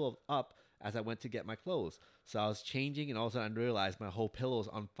pushed my pillow up as I went to get my clothes. So I was changing, and all of a sudden I realized my whole pillow was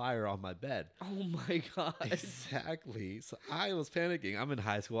on fire on my bed. Oh my god! Exactly. So I was panicking. I'm in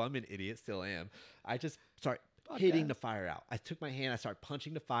high school. I'm an idiot. Still am. I just start hitting the fire out. I took my hand. I started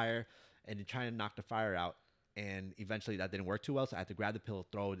punching the fire and then trying to knock the fire out. And eventually that didn't work too well. So I had to grab the pillow,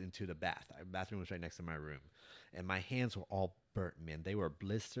 throw it into the bath. The bathroom was right next to my room. And my hands were all burnt, man. They were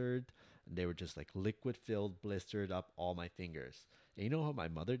blistered. And they were just like liquid filled, blistered up all my fingers. And you know what my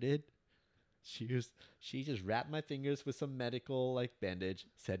mother did? She just wrapped my fingers with some medical like bandage,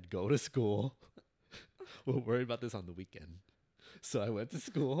 said, go to school. We'll worry about this on the weekend. So I went to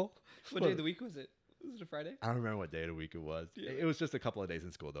school. What day of the week was it? Was it a Friday? I don't remember what day of the week it was. Yeah. It was just a couple of days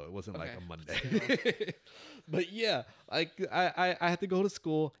in school though. It wasn't like Okay. a Monday. But yeah, like I had to go to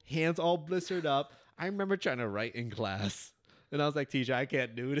school, hands all blistered up. I remember trying to write in class. And I was like, teacher, I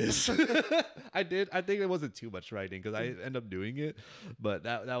can't do this. I did. I think it wasn't too much writing because I ended up doing it. But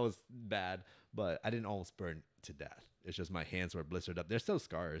that was bad. But I didn't almost burn to death. It's just my hands were blistered up. There's still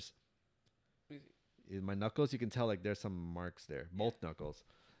scars. In my knuckles, you can tell like there's some marks there. Both knuckles.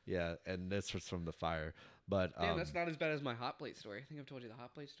 Yeah, and this was from the fire. But Damn, that's not as bad as my hot plate story. I think I've told you the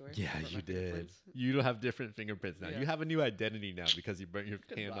hot plate story. yeah, about my you did. fingerprints. You don't have different fingerprints now. Yeah. You have a new identity now because you burnt your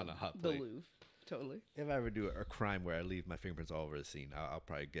Could've hand on a robbed hot the plate. Louvre. Totally. If I ever do a crime where I leave my fingerprints all over the scene, I'll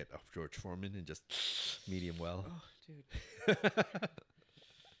probably get a George Foreman and just medium well. Oh, dude.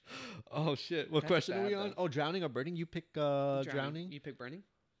 Oh shit! What That's question are we bad, on? though. Oh, drowning or burning? You pick drowning. You pick burning?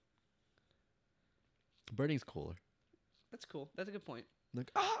 Burning's cooler. That's cool. That's a good point.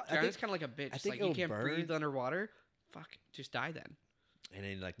 Like Drowning's kind of like a bitch. I It's think like you it'll can't burn. breathe underwater. Fuck. Just die then. and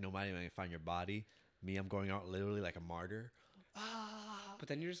then like nobody might find your body. Me, I'm going out literally like a martyr. But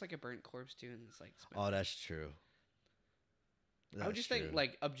then you're just like a burnt corpse too, and it's like. Oh, that's true. I would just think,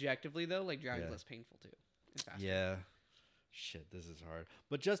 like, objectively, though, like, driving's less painful, too. And faster. Yeah. Shit, this is hard.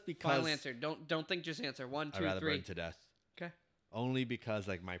 But just because... Final answer. Don't think, just answer. 1, 2, 3. I'd rather burn to death. Okay. Only because,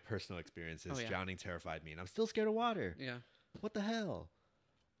 like, my personal experiences, Oh, yeah. drowning terrified me. And I'm still scared of water. Yeah. What the hell?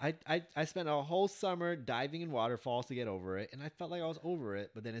 I spent a whole summer diving in waterfalls to get over it. And I felt like I was over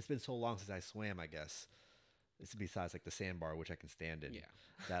it. But then it's been so long since I swam, I guess. It's besides, like, the sandbar, which I can stand in. Yeah.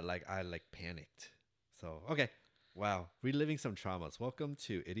 That, like, I, like, panicked. So, okay. Wow. Reliving some traumas. Welcome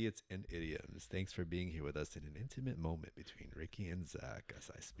to Idiots and Idioms. Thanks for being here with us in an intimate moment between Ricky and Zach as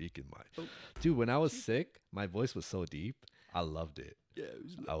I speak in my... Oh. Dude, when I was sick, my voice was so deep. I loved it. Yeah,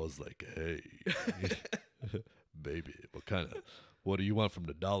 I was like, hey, baby, what do you want from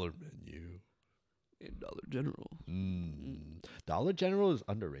the dollar menu? In Dollar General. Dollar General is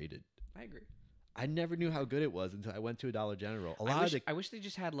underrated. I agree. I never knew how good it was until I went to a Dollar General. I wish they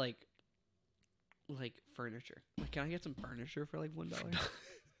just had, like furniture. Like, can I get some furniture for like $1?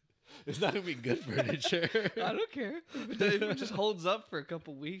 It's not gonna be good furniture. I don't care. If it just holds up for a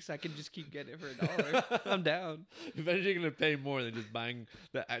couple weeks, I can just keep getting it for $1. I'm down. Eventually, you're gonna pay more than just buying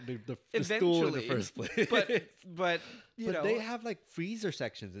the stool in the first place. But they have like freezer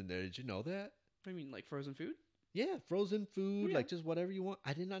sections in there. Did you know that? I mean, like frozen food. Yeah, frozen food, like just whatever you want.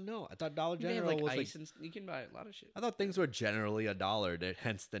 I did not know. I thought Dollar General they have, was ice and you can buy a lot of shit. I thought things were generally $1,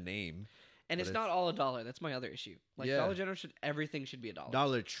 hence the name. And it's not all $1. That's my other issue. Like Dollar General everything should be $1.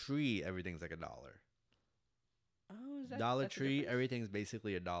 Dollar Tree, everything's like $1. Oh, is that Dollar Tree, everything's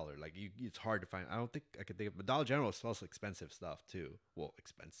basically $1. Like it's hard to find. I don't think I could think of. But Dollar General sells expensive stuff too. Well,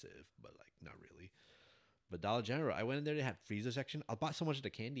 expensive, but like not really. But Dollar General, I went in there. They had freezer section. I bought so much of the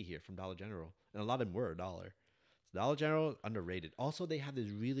candy here from Dollar General, and a lot of them were $1. So Dollar General underrated. Also, they have this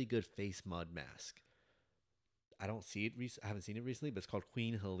really good face mud mask. I don't see it. I haven't seen it recently, but it's called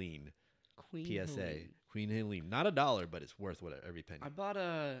Queen Helene. Queen Helene. Not $1, but it's worth every penny. I bought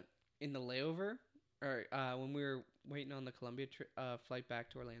in the layover, or when we were waiting on the Columbia flight back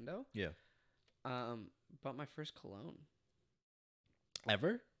to Orlando. Yeah. Bought my first cologne.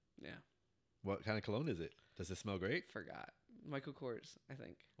 Ever? Yeah. What kind of cologne is it? Does it smell great? Forgot. Michael Kors, I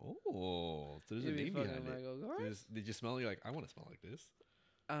think. Oh, so there's a name behind it. Did you smell it? You're like, I want to smell like this.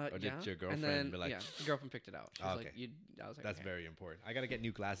 Or did your girlfriend be like... Yeah, the girlfriend picked it out. She was like, I was like, that's very important. I got to get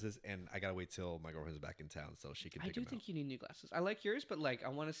new glasses, and I got to wait till my girlfriend's back in town so she can pick them out. I do think you need new glasses. I like yours, but like I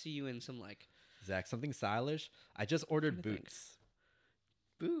want to see you in some like... Zach, something stylish? I just ordered boots.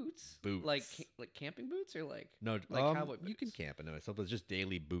 Boots? Boots. Like camping boots or like... No, like cowboy boots? You can camp in them. So it's just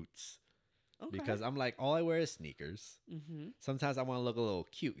daily boots. Okay. Because I'm like, all I wear is sneakers. Mm-hmm. Sometimes I want to look a little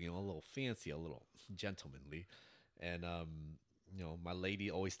cute, a little fancy, a little gentlemanly. And, my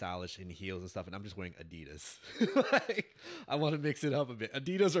lady always stylish in heels and stuff, and I'm just wearing Adidas. Like, I want to mix it up a bit.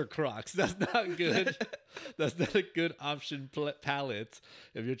 Adidas or Crocs. That's not good. That's not a good option palette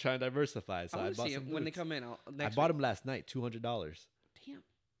if you're trying to diversify. So I bought some boots. When they come in. I bought them last night, $200. Damn.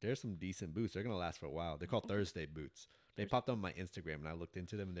 There's some decent boots. They're going to last for a while. They're called Thursday boots. They popped on my Instagram, and I looked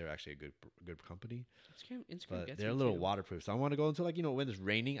into them, and they're actually a good company. Instagram but gets they're a little waterproof. So I want to go into when it's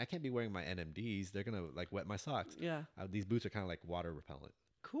raining. I can't be wearing my NMDs. They're gonna like wet my socks. Yeah. These boots are kind of like water repellent.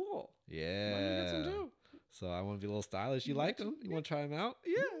 Cool. Yeah. Why don't you get some too? So I want to be a little stylish. You like them? You want to try them out?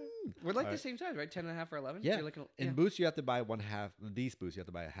 Yeah. We're like the same size, right? 10.5 or 11. Yeah. So like in boots, you have to buy these boots, you have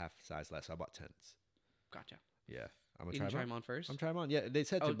to buy a half size less. So I bought 10s. Gotcha. Yeah. I'm gonna try them on first. I'm trying them on. Yeah, they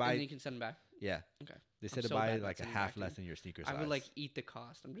said to buy. And then you can send them back. Yeah. Okay. They said to buy like a half less than your sneaker size. I would like eat the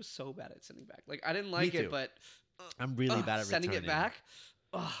cost. I'm just so bad at sending back. Like I didn't like it, but I'm really bad at sending returning. it back.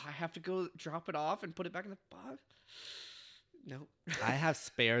 I have to go drop it off and put it back in the box. No. I have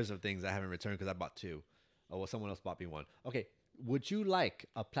spares of things I haven't returned because I bought 2. Oh, well, someone else bought me 1. Okay. Would you like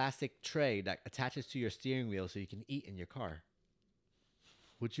a plastic tray that attaches to your steering wheel so you can eat in your car?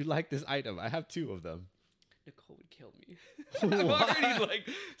 Would you like this item? I have 2 of them. Nicole would kill me. I'm already like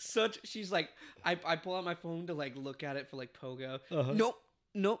she's like, I pull out my phone to like look at it for like pogo.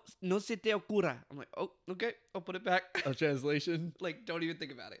 No se te ocurra. I'm like, oh, okay, I'll put it back. A translation? Like, don't even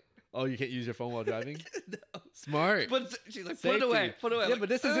think about it. Oh, you can't use your phone while driving? No. Smart. But she's like, put it away. Yeah, like, but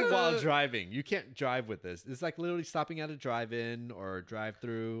this isn't while driving. You can't drive with this. It's like literally stopping at a drive-in or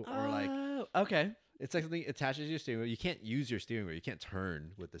drive-through or like. Okay. It's like something attaches to your steering wheel. You can't use your steering wheel. You can't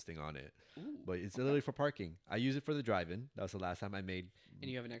turn with this thing on it. Ooh, but it's literally for parking. I use it for the drive-in. That was the last time I made. And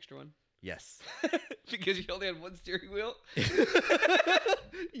you have an extra one? Yes. Because you only had 1 steering wheel?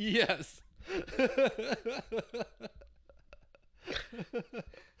 Yes.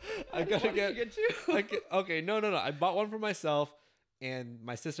 I gotta get 2. Okay, no. I bought one for myself, and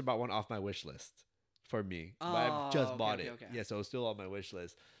my sister bought one off my wish list for me. But I just bought it. Okay. Yeah, so it's still on my wish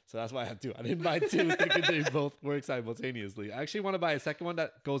list. So that's why I have two. I didn't buy two thinking they both work simultaneously. I actually want to buy a second one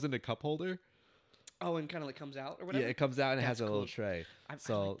that goes in the cup holder. Oh, and kind of like comes out or whatever? Yeah, it comes out and it That's has a little cool. tray. I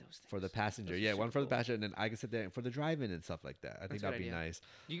So like those for the things. passenger. Those are Yeah, super one for the cool. passenger, and then I can sit there for the drive-in and stuff like that. I think That's a good that'd be idea. nice.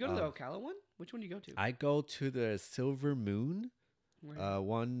 Do you go to the Ocala one? Which one do you go to? I go to the Silver Moon. Where-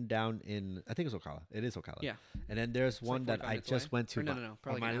 One down in, I think it's Ocala. It is Ocala. Yeah. And then there's like one that 45 I minutes just away? went to Or no, my- no, on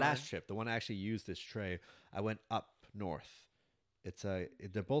probably my like an last hour. trip. The one I actually used this tray. I went up north.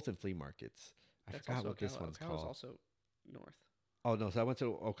 They're both in flea markets. I That's forgot also what this Ocala. one's Ocala's called. also north. Oh no, so I went to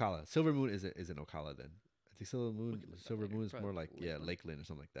Ocala. Silver Moon isn't Ocala then. I think Silver Moon can look it up Silver later. Moon is Probably more like Lakeland. Lakeland or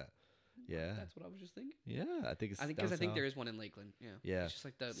something like that. Yeah. That's what I was just thinking. Yeah, I think it's I think down because I think south. there is one in Lakeland. Yeah. Yeah. It's just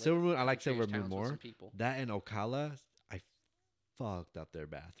like the Silver Moon, I like country Silver Moon towns with more. some people. That and Ocala, I fucked up their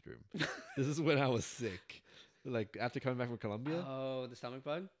bathroom. This is when I was sick. Like after coming back from Colombia, Oh, the stomach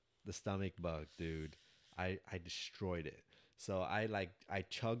bug. the stomach bug, dude. I destroyed it. So I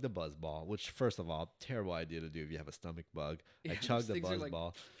chugged the buzz ball, which first of all, terrible idea to do if you have a stomach bug. I chugged the buzz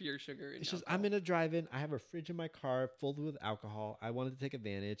ball. Pure sugar. And It's just alcohol. I'm in a drive-in. I have a fridge in my car filled with alcohol. I wanted to take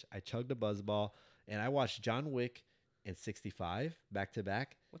advantage. I chugged the buzz ball, and I watched John Wick and 65 back to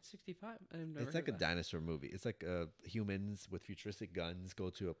back. What's 65? I've never It's like a heard of that. dinosaur movie. It's like humans with futuristic guns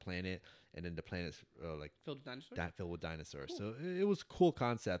go to a planet, and then the planet's like Filled with dinosaurs. filled with dinosaurs. Cool. So it was a cool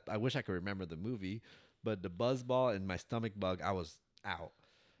concept. I wish I could remember the movie, but the buzz ball and my stomach bug, I was out.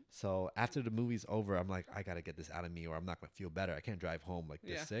 So after the movie's over, I'm like, I gotta get this out of me, or I'm not gonna feel better. I can't drive home like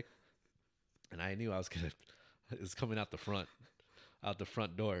this Yeah. sick. And I knew I was gonna. It was coming out the front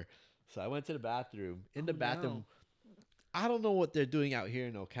door. So I went to the bathroom. In the Oh, bathroom, I don't know what they're doing out here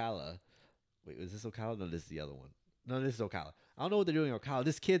in Ocala. Wait, is this Ocala? No, this is the other one. No, this is Ocala. I don't know what they're doing in Ocala.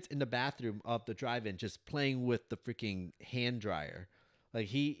 This kid's in the bathroom of the drive-in just playing with the freaking hand dryer. Like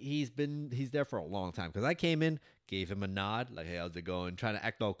he's there for a long time. Because I came in, gave him a nod, like, hey, how's it going? Trying to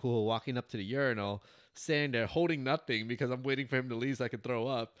act all cool, walking up to the urinal, standing there holding nothing because I'm waiting for him to leave so I can throw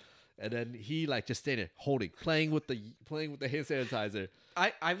up. And then he like just standing there holding, playing with the hand sanitizer.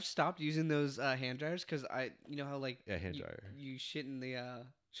 I've stopped using those hand dryers because you know how like Hand you, dryer. you shit in the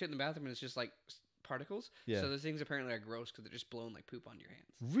bathroom and it's just like particles. Yeah. So those things apparently are gross because they're just blowing like poop onto your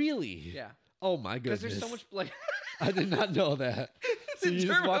hands. Really? Yeah. Oh my goodness. Because there's so much like. I did not know that. So the you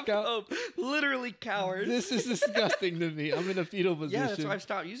just walk out. germaphobe literally coward. This is disgusting to me. I'm in a fetal position. Yeah, that's why I've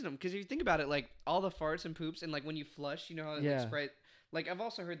stopped using them. Because if you think about it, like all the farts and poops, and like when you flush, you know how it Yeah. like, spray. Like I've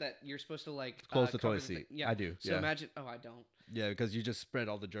also heard that you're supposed to like Close the cover toilet seat. Yeah, I do. So Yeah. imagine. Oh, I don't. Yeah, because you just spread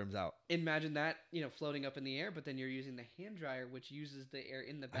all the germs out. Imagine that floating up in the air, but then you're using the hand dryer, which uses the air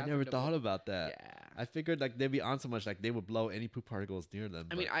in the I bathroom. never to thought blow- about that. Yeah. I figured like they'd be on so much like they would blow any poop particles near them.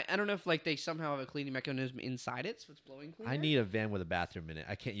 I mean, I don't know if like they somehow have a cleaning mechanism inside it, so it's blowing clean I air. need a van with a bathroom in it.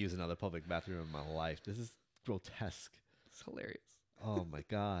 I can't use another public bathroom in my life. This is grotesque. It's hilarious. Oh my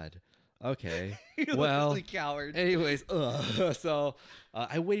god. Okay. You're Well, literally coward. anyways, so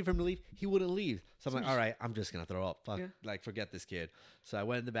I waited for him to leave. He wouldn't leave. So I'm like, So all right, I'm just gonna throw up. Fuck, Yeah. like forget this kid. So I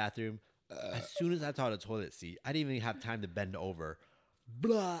went in the bathroom. As soon as I saw the toilet seat, I didn't even have time to bend over.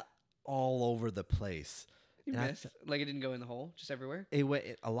 Blah, all over the place. You And I missed. Like it didn't go in the hole, just everywhere.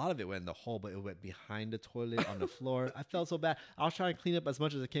 A lot of it went in the hole, but it went behind the toilet on the floor. I felt so bad. I was trying to clean up as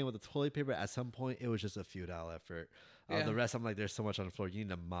much as I can with the toilet paper. At some point, it was just a futile effort. Yeah. The rest, I'm like, there's so much on the floor. You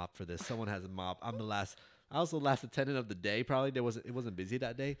need a mop for this. Someone has a mop. I was the last attendant of the day. Probably it wasn't busy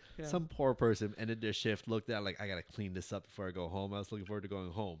that day. Yeah. Some poor person ended their shift, looked at like, I gotta clean this up before I go home. I was looking forward to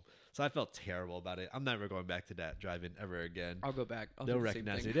going home, so I felt terrible about it. I'm never going back to that drive-in ever again. I'll go back. I'll They'll do the same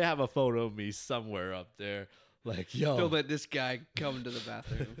recognize me. thing. They have a photo of me somewhere up there. Like, yo, Don't let this guy come to the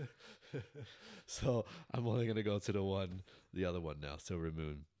bathroom. So I'm only gonna go to the other one now, Silver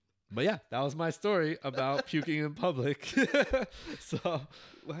Moon. But yeah, that was my story about puking in public. So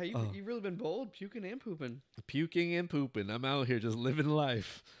Wow, you've really been bold, puking and pooping. puking and pooping. I'm out here just living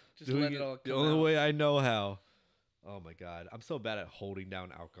life. Just doing let it all the come only out. way I know how. Oh my god, I'm so bad at holding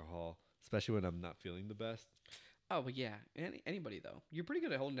down alcohol, especially when I'm not feeling the best. Oh, but yeah, anybody though. You're pretty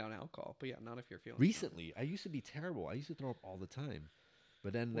good at holding down alcohol, but yeah, not if you're feeling. Recently, I used to be terrible. I used to throw up all the time.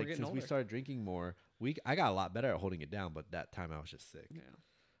 But then, We're like, getting since we older. started drinking more, I got a lot better at holding it down. But that time, I was just sick. Yeah,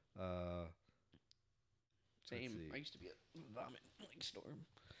 Let's same. see. I used to be a vomit like storm.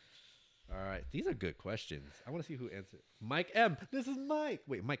 All right, these are good questions. I want to see who answered. Mike M. This is Mike.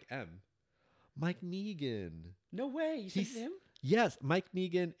 Wait, Mike M. Mike Megan. No way, you sent He's- him? Yes, Mike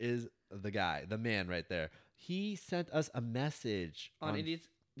Megan is the guy, the man right there. He sent us a message On Idiots.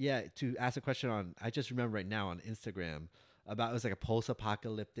 Yeah, to ask a question on. I just remember right now on Instagram. about, it was like a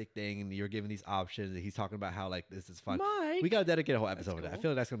post-apocalyptic thing, and you're given these options, and he's talking about how like this is fun. Mike, We gotta dedicate a whole episode to that. I cool.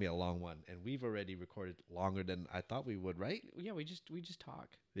 feel like that's gonna be a long one, and we've already recorded longer than I thought we would, right? Yeah, we just talk.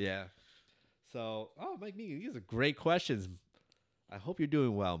 Yeah. So, Mike Megan, these are great questions. I hope you're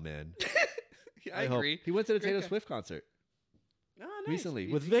doing well, man. Yeah, I hope. agree. He went to the Great Taylor guy. Swift concert Oh, nice. recently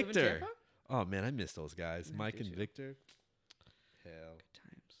Does with he live in Victor. Tampa? Oh man, I miss those guys, Yeah, Mike did and you? Victor. Hell. Good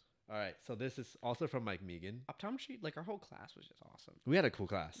times. All right, so this is also from Mike Megan. Optometry, like our whole class was just awesome. We had a cool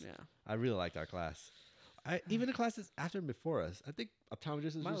class. Yeah. I really liked our class. Even the classes after and before us. I think optometrists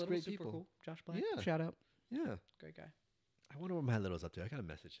is My just little great super people. cool. Josh Black. Yeah. Shout out. Yeah. Great guy. I wonder what my little's up to. I gotta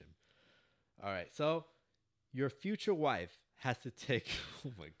message him. All right, so your future wife has to take.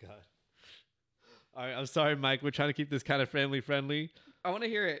 Oh my god. All right, I'm sorry, Mike. We're trying to keep this kind of family friendly. I want to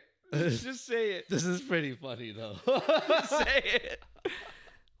hear it. Just say it. This is pretty funny though. Say it.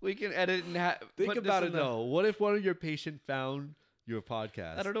 We can edit and Think about it though. What if one of your patients found your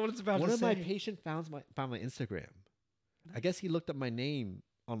podcast? I don't know what it's about One to of say. my patients found my Instagram. I guess he looked up my name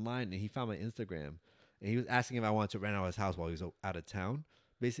online and he found my Instagram, and he was asking if I wanted to rent out his house while he was out of town,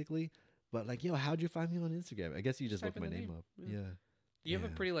 basically. But like, yo, how'd you find me on Instagram? I guess you just Type looked my in the name name. up. Yeah. Yeah. You have a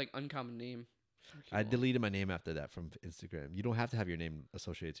Yeah. pretty like uncommon name. I deleted my name after that from Instagram. You don't have to have your name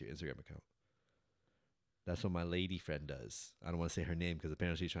associated to your Instagram account. That's what my lady friend does. I don't want to say her name because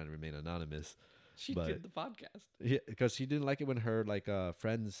apparently she's trying to remain anonymous. She but- did the podcast. Yeah, because she didn't like it when her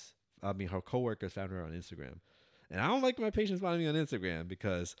friends, her coworkers found her on Instagram. And I don't like my patients finding me on Instagram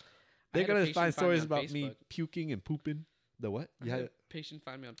because I they're had a gonna patient find find me stories on about me Facebook. puking and pooping. The what? I You had had a patient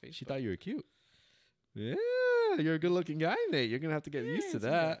find me on Facebook. she thought you were cute. Yeah, you're a good-looking guy, mate. You're gonna have to get Yeah, used to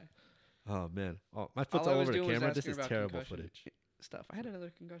handsome that. guy. Oh man, my foot's All I all was over the doing was camera. This asking is about terrible concussion footage. Stuff. I had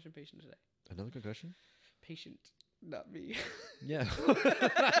another concussion patient today. Another concussion? Patient, not me. Yeah.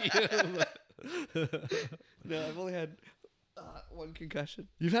 Not you, but- No, I've only had one concussion.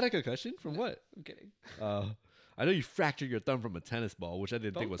 You've had a concussion from what? I'm kidding. I know you fractured your thumb from a tennis ball, which I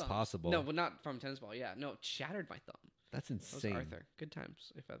didn't think Both was thumbs. possible. No, well, not from tennis ball. Yeah, no, it shattered my thumb. That's That was insane. Arthur. Good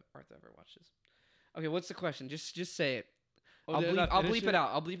times. If Arthur ever watches. Okay, what's the question? Just say it. Oh, I'll did I bleep. not I'll finish bleep it out.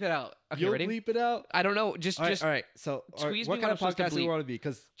 I'll bleep it out. Okay, You'll ready? bleep it out. I don't know. Just All right. So, squeeze what me kind when of I'm supposed to podcast do we bleep. want to be?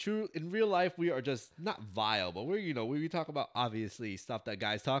 Because in real life, we are just not vile, but we talk about obviously stuff that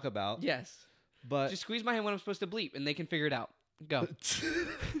guys talk about. yes. But Just squeeze my hand when I'm supposed to bleep, and they can figure it out. Go.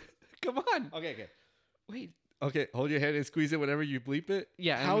 Come on. okay. Wait. Okay, hold your hand and squeeze it whenever you bleep it.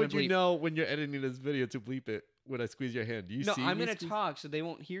 Yeah. I'm How gonna would you bleep. know when you're editing this video to bleep it when I squeeze your hand? Do you No, see I'm me gonna squeeze- talk, so they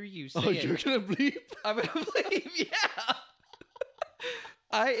won't hear you say Oh, it. you're gonna bleep? I'm gonna bleep. Yeah.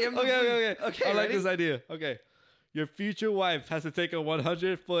 I am. The Okay. bleep. Okay. I like ready? this idea. Okay. Your future wife has to take a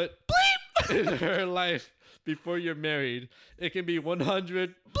 100-foot bleep in her life before you're married. It can be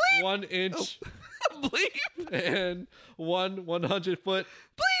 100, Bleep. 1 inch, bleep. and 100-foot,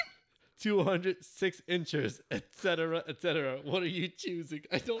 Bleep. 206 inches, etc., etc. What are you choosing?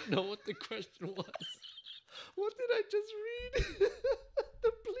 I don't know what the question was. What did I just read? The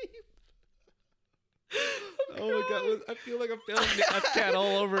bleep. Oh my god, I feel like I'm failing the F-cat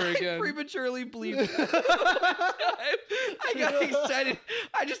all over I again. prematurely bleeped. I got excited.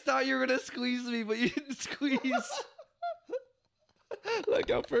 I just thought you were gonna squeeze me, but you didn't squeeze. Like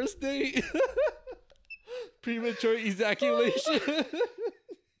our first date. Premature ejaculation.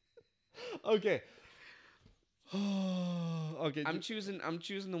 Okay. Okay. I'm choosing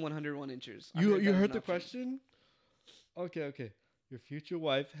the 101 inches. I You that was heard an the option. question? Okay. Your future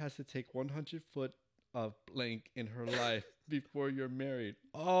wife has to take 100 foot of blank in her life before you're married.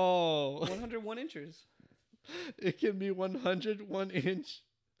 Oh. 101 inches. It can be 101 inch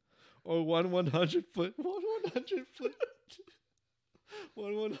or 100 foot. 100 foot.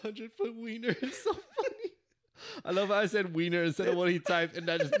 100 foot wiener is so funny. I love how I said wiener instead of what he typed, and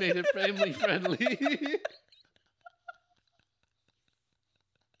that just made it family friendly.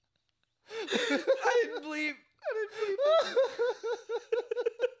 I didn't bleep.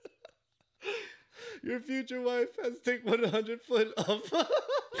 Your future wife has to take 100 foot of.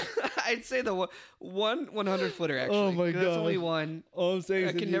 I'd say the 100 footer actually. Oh my 'cause That's only gosh. one. All I'm saying I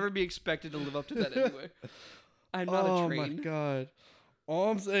is if can you- never be expected to live up to that anyway. I'm not oh a train. my god.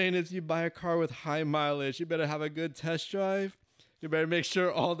 All I'm saying is you buy a car with high mileage, you better have a good test drive. You better make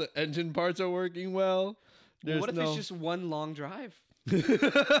sure all the engine parts are working well. Well, what if no... it's just one long drive?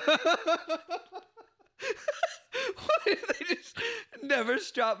 What if they just never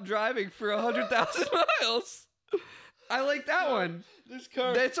stop driving for 100,000 miles? I like that one. This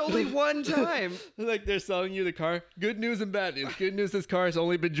car. That's only one time. Like they're selling you the car. Good news and bad news. Good news, this car has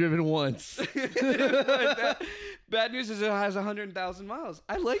only been driven once. Bad news is it has 100,000 miles.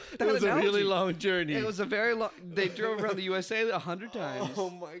 I like that. It was analogy. a really long journey. It was a very long. They drove around the USA 100 times. Oh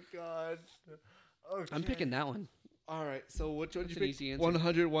my god. Okay. I'm picking that one. All right. So which one did you an pick? easy answer.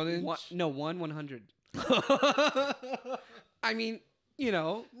 101 inch. No, 100. I mean,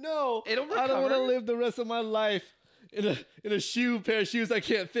 no. It'll recover. I don't want to live the rest of my life in a pair of shoes I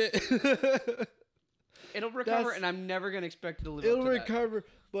can't fit. It'll recover, and I'm never gonna expect it to live. It'll up to recover,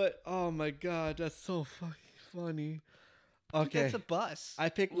 but oh my god, that's so fucking funny. Okay, that's a bus. I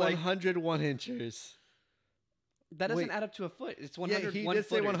picked 101 inches. That doesn't add up to a foot. It's 100. Yeah, he did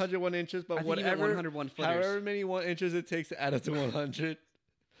say 101 inches, but whatever, 101 footers. however many 1 inches it takes to add up to 100.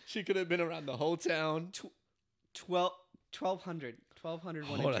 She could have been around the whole town. 1,200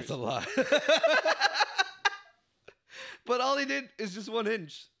 inches. Oh, that's a lot. But all he did is just 1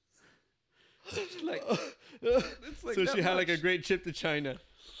 inch. It's like so she had like a great trip to China.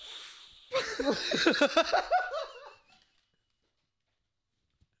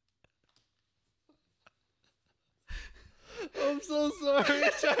 I'm so sorry,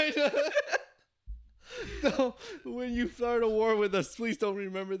 China. No, when you start a war with us, please don't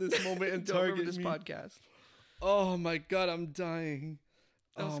remember this moment and target this me. podcast. Oh my god, I'm dying.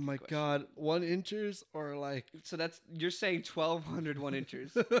 Oh my god, 1 inches or like so that's you're saying 1,201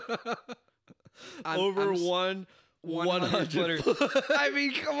 inches over I'm 100. I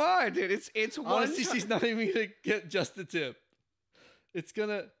mean, come on, dude. It's honestly, she's not even gonna get just the tip. It's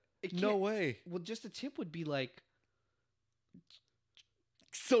gonna no way. Well, just the tip would be like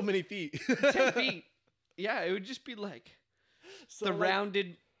so many feet. 10 feet. Yeah, it would just be like so the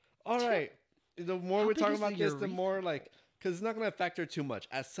rounded. All right. The more we're talking about this, the urethra? more like, because it's not going to affect her too much.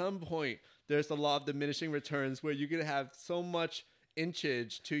 At some point, there's the law of diminishing returns where you're going to have so much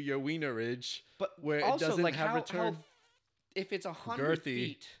inchage to your wienerage, but where also, it doesn't like, have return. If it's 100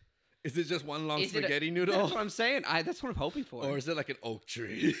 feet, is it just one long is spaghetti noodle? That's what I'm saying. That's what I'm hoping for. Or is it like an oak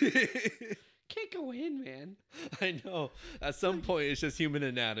tree? Can't go in, man. I know. At some point, it's just human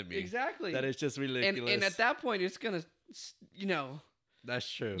anatomy. Exactly. That is just ridiculous. And at that point, it's gonna, That's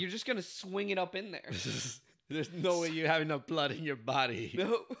true. You're just gonna swing it up in there. There's no way you have enough blood in your body.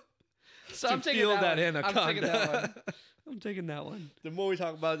 No. So to I'm taking feel that anaconda. I'm taking that one. The more we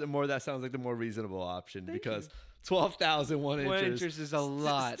talk about it, the more that sounds like the more reasonable option. because 12,001 inches. 1 inches is a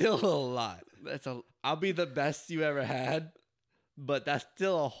lot. Still a lot. I'll be the best you ever had, but that's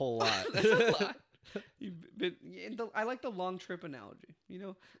still a whole lot. That's a lot. I like the long trip analogy.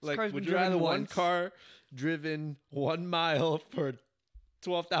 Like, would you rather one car driven 1 mile for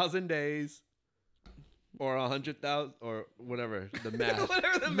 12,000 days, or 100,000, or whatever the math?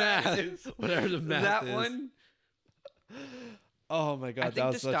 Whatever the math is. Whatever the math that is. That one. Oh my god, I that think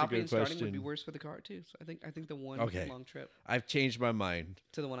was the such a stopping good and starting question. would be worse for the car too. So I think the one long trip. I've changed my mind.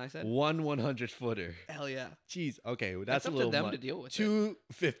 To the one I said. 100 footer. Hell yeah. Jeez. Okay, well, that's a up little to them much. to deal with. 2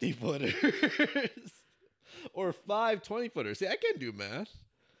 50 footers. Or 5 20 footers. See, I can do math.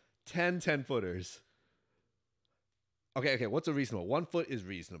 10 footers. Okay. What's a reasonable? 1 foot is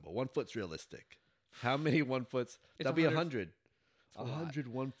reasonable. 1 foot's realistic. How many 1 foots? That'll be 100. 100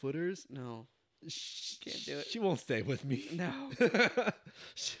 1 footers? No. Can't do it. She won't stay with me. No.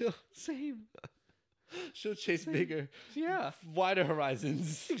 She'll chase bigger, wider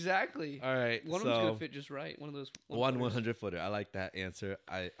horizons. Exactly. All right. One of them's gonna fit just right. One of those. 100 footer. I like that answer.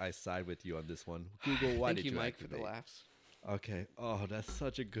 I side with you on this one. Google, why did you Mike, activate? for the laughs. Okay. Oh, that's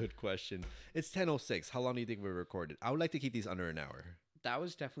such a good question. It's 10:06. How long do you think we're recorded? I would like to keep these under an hour. That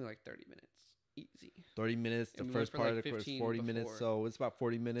was definitely like 30 minutes. Easy. 30 minutes. The first part of the course, 40 minutes. So it's about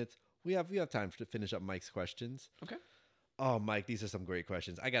 40 minutes. We have time to finish up Mike's questions. Okay. Oh, Mike, these are some great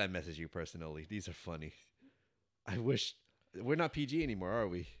questions. I gotta message you personally. These are funny. I wish we're not PG anymore, are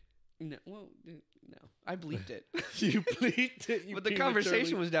we? No. Well, no. I bleeped it. You bleeped it. But the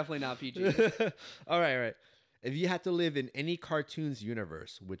conversation was definitely not PG. All right. If you had to live in any cartoon's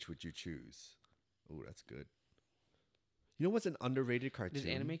universe, which would you choose? Oh, that's good. You know what's an underrated cartoon? Does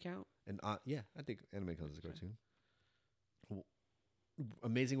anime count? Yeah, I think anime counts as a cartoon.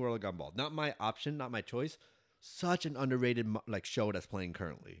 Amazing World of Gumball. Not my option, not my choice. Such an underrated show that's playing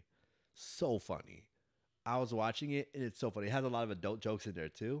currently. So funny. I was watching it and it's so funny. It has a lot of adult jokes in there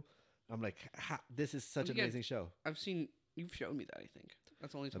too. I'm like, this is such an amazing show. You've shown me that. I think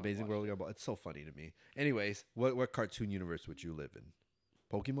that's the only time. Amazing World of Gumball. It's so funny to me. Anyways, what cartoon universe would you live in?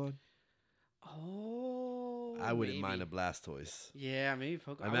 Pokemon. Oh, I wouldn't mind maybe. a Blastoise. Yeah, maybe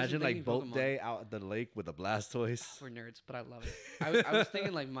Pokemon. Imagine like boat day out at the lake with a Blastoise. We're nerds, but I love it. I was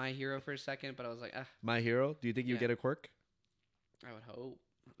thinking like My Hero for a second, but I was like, My Hero. Do you think you Yeah. get a quirk? I would hope.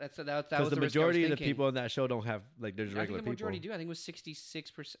 That was Because the risk I was majority of the thinking. people in that show don't have like there's I think regular the majority people. do. I think it was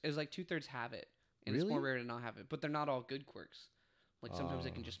 66%. It was like 2/3 have it, and it's Really? more rare to not have it. But they're not all good quirks. Like sometimes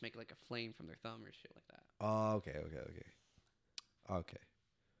they can Oh. just make like a flame from their thumb or shit like that. Oh, okay.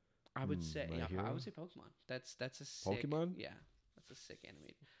 I would say, My yeah, I Hero? would say Pokemon. That's a sick. Pokemon? Yeah, that's a sick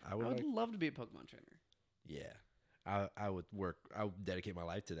animated. I I would would like. love to be a Pokemon trainer. Yeah. I would work. I would dedicate my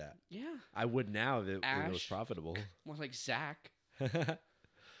life to that. Yeah, I would now if it was Ash. profitable. more like Zach.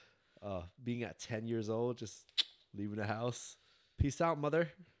 Being at 10 years old, just leaving the house. Peace out,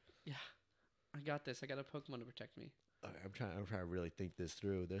 mother. Yeah, I got this. I got a Pokemon to protect me. I'm trying to really think this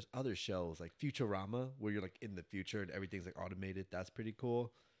through. There's other shows like Futurama where you're like in the future and everything's like automated. That's pretty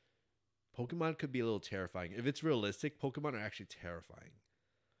cool. Pokemon could be a little terrifying. If it's realistic, Pokemon are actually terrifying.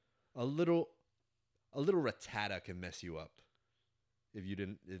 A little Rattata can mess you up. If you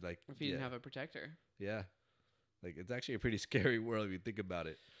didn't If you didn't have a protector. Yeah. Like it's actually a pretty scary world if you think about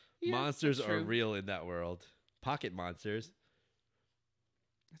it. Yeah, Monsters that's are true. real in that world. Pocket monsters.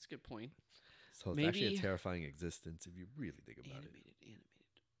 That's a good point. So it's actually Maybe- a terrifying existence if you really think about it. Animated.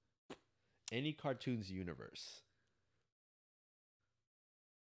 Any cartoons universe.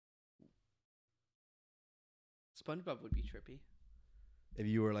 SpongeBob would be trippy. If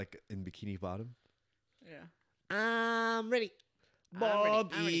you were like in Bikini Bottom. Yeah. I'm ready. I'm ready,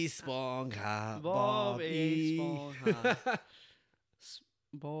 Bob I'm ready. E. Esponja. Bob Esponja.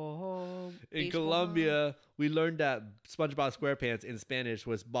 Bob. In Esponja. Colombia, we learned that SpongeBob SquarePants in Spanish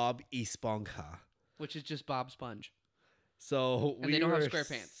was Bob Esponja. Which is just Bob Sponge. So And we they don't have were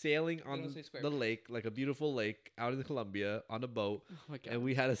SquarePants. sailing don't on say the SquarePants. lake, like a beautiful lake out in Colombia on a boat. Oh my god. And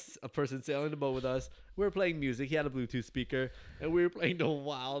we had a person sailing the boat with us. We were playing music. He had a Bluetooth speaker. And we were playing the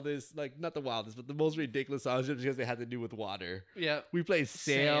wildest, like not the wildest, but the most ridiculous songs just because they had to do with water. Yeah. We played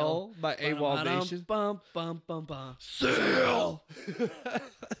Sail by AWOL Nation. Bum, bum, bum, bum. Sail!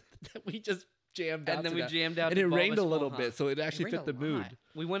 We just jammed out And then to we that. jammed out And to it Bob rained a little Esponja. bit, so it It actually rained fit the a lot. mood.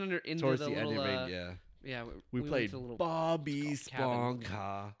 We went into Towards the the end, little, it rained, yeah. Yeah, We went played to the little Bobby it's called cabin.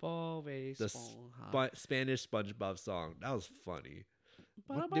 Esponja. Bob The Esponja. Spanish SpongeBob song. That was funny.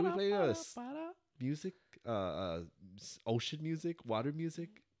 What, did we play music? Ocean music? Water music?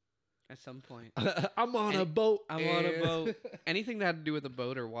 At some point. I'm on a boat. I'm on a and- boat. Anything that had to do with a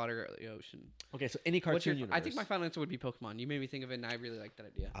boat or water or the ocean. Okay, so any What's cartoon your, universe. I think my final answer would be Pokemon. You made me think of it, and I really like that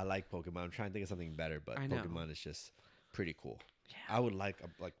idea. I like Pokemon. I'm trying to think of something better, but I know. Pokemon is just pretty cool. Yeah. I would like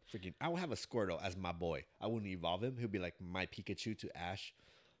freaking. I would have a Squirtle as my boy. I wouldn't evolve him. He'll be like my Pikachu to Ash,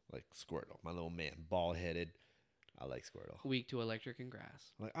 like Squirtle, my little man, bald headed. I like Squirtle. Weak to electric and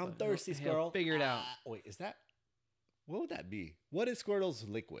grass. Like I'm But thirsty, he'll Squirtle. figure it out. Wait, is that? What would that be? What is Squirtle's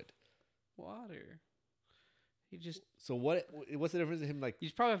liquid? Water. He just. So what? What's the difference in him like? You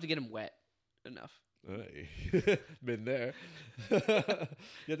just probably have to get him wet enough. Hey, been there. You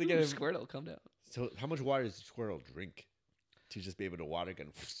have to get Ooh, him. Squirtle, calm down. So how much water does Squirtle drink to just be able to water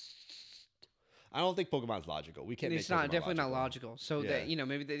gun? I don't think Pokemon's logical. We can't. It's make not Pokemon definitely not logical. So Yeah. that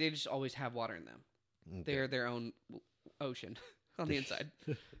maybe they just always have water in them. Okay. They're their own ocean on the inside.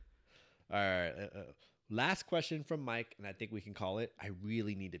 All right. Last question from Mike, and I think we can call it. I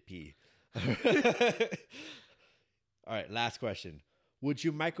really need to pee. All right. Last question. Would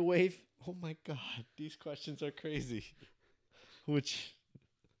you microwave? Oh my God, these questions are crazy.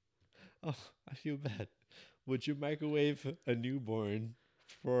 Oh, I feel bad. Would you microwave a newborn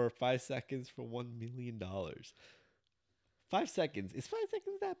for 5 seconds for $1 million? 5 seconds. Is 5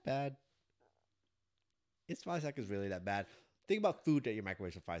 seconds that bad? Is 5 seconds really that bad? Think about food that you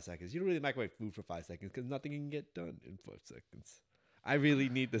microwave for 5 seconds. You don't really microwave food for 5 seconds because nothing can get done in 5 seconds. I really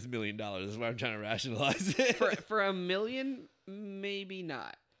need this $1 million. That's why I'm trying to rationalize it. for $1 million, maybe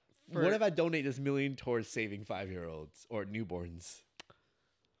not. What if I donate this $1 million towards saving 5-year-olds or newborns?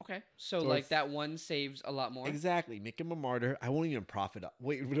 Okay, so So like it's- that one saves a lot more. Exactly. Make him a martyr. I won't even profit.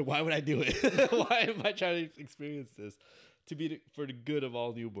 Wait, why would I do it? Why am I trying to experience this? To be for the good of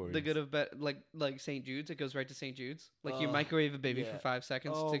all newborns. The good of like St. Jude's, it goes right to St. Jude's. Like you Oh, microwave a baby yeah. for 5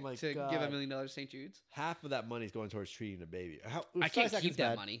 seconds Oh my to give God. $1 million to St. Jude's. Half of that money is going towards treating a baby. I 5 can't seconds keep that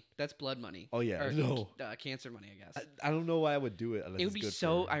bad. money. That's blood money. Oh yeah, Or, no. cancer money, I guess. I don't know why I would do it. Unless It would it's be good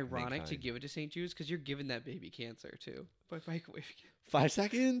so for ironic to mankind. give it to St. Jude's because you're giving that baby cancer too by microwaving it. 5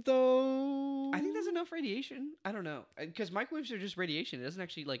 seconds though. I think that's enough radiation. I don't know because microwaves are just radiation. It doesn't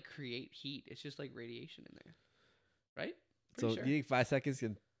actually like create heat. It's just like radiation in there, right? So Pretty sure. you think 5 seconds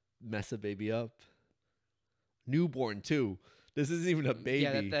can mess a baby up? Newborn too. This isn't even a baby.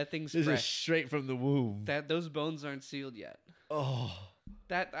 Yeah, that thing's This fresh. is straight from the womb. Those bones aren't sealed yet. Oh.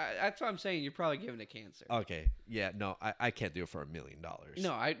 That's what I'm saying. You're probably giving it cancer. Okay. Yeah. No, I can't do it for $1 million.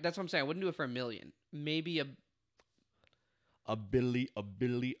 No, that's what I'm saying. I wouldn't do it for $1 million. Maybe a billy. I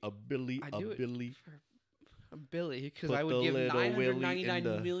do it for a billy because Put I would the give little willy in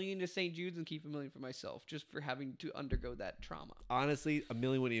 999 million to St. Jude's and keep $1 million for myself, just for having to undergo that trauma. Honestly, $1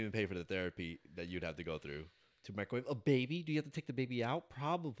 million wouldn't even pay for the therapy that you'd have to go through to microwave a baby. Do you have to take the baby out?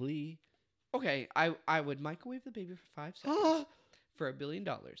 Probably. Okay, I would microwave the baby for 5 seconds for $1 billion,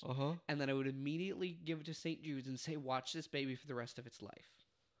 and then I would immediately give it to St. Jude's and say, "Watch this baby for the rest of its life.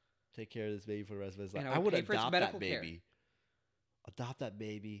 Take care of this baby for the rest of his life." And I would pay for its adopt medical that care. baby. Adopt that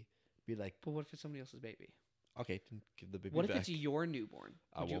baby. Be like, But what if it's somebody else's baby? okay, then give the baby What back. if it's your newborn?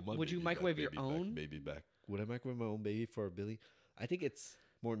 I want my Would you baby microwave back, your baby own? Back, baby back. Would I microwave my own baby for $1 billion? I think it's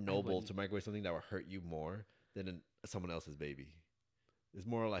more noble wouldn't. to microwave something that will hurt you more than someone else's baby. It's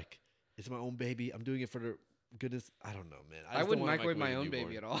more like, it's my own baby. I'm doing it for the goodness. I don't know, man. I wouldn't microwave my own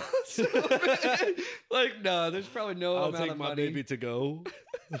baby at all. So, like, no, there's probably no I'll amount take of my money. baby to go.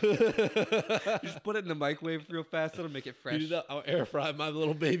 Just put it in the microwave real fast. It'll make it fresh. I'll air fry my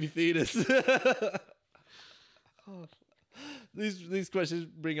little baby fetus. Oh, These questions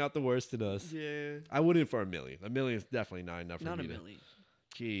bring out the worst in us. yeah. I wouldn't for $1 million. $1 million is definitely not enough for Not me $1 to. million.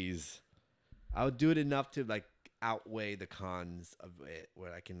 Jeez, I would do it enough to like outweigh the cons of it,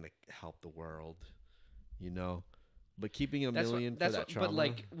 where I can like help the world, you know. But keeping $1 million for that trauma. But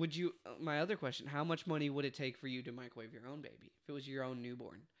like, would you? My other question: how much money would it take for you to microwave your own baby if it was your own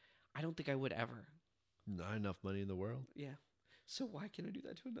newborn? I don't think I would ever. Not enough money in the world. Yeah. So why can't I do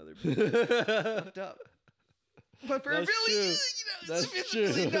that to another baby? Fucked up. But for $1 That's billion, true. it's That's $1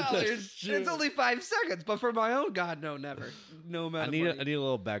 million. true. That's true. It's only 5 seconds. But for my own, God, no, never. No amount I of need money. a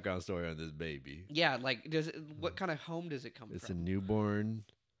little background story on this baby. Yeah, like, what kind of home does it come It's a from? newborn.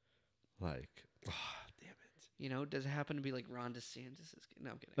 Like, oh, damn it. You know, does it happen to be like Ron DeSantis?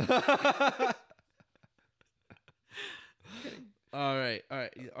 No, I'm kidding. All right.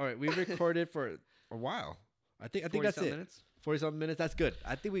 We recorded for a while. I think that's it. Minutes? 40-something minutes. That's good.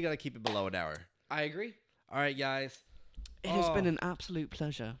 I think we gotta keep it below an hour. I agree. All right, guys. It has been an absolute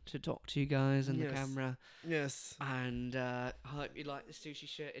pleasure to talk to you guys in the Yes. camera. Yes. And I hope you like the sushi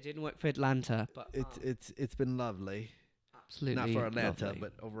shirt. It didn't work for Atlanta, but It's been lovely. absolutely Not for Atlanta, lovely.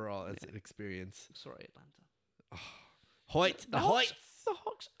 but overall as an experience. Sorry, Atlanta. Hoyt, the Hoyt. The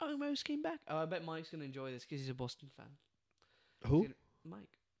Hawks almost came back. Oh, I bet Mike's gonna enjoy this because he's a Boston fan. Who? Mike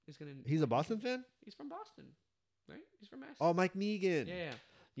is gonna. He's a Boston fan? He's from Boston, right? He's from Mass. Oh, Mike Negan. Yeah.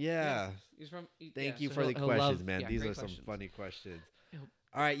 Yeah. He's from. Thank you so for the he'll questions, love- man. yeah, These great are some questions. funny questions. He'll-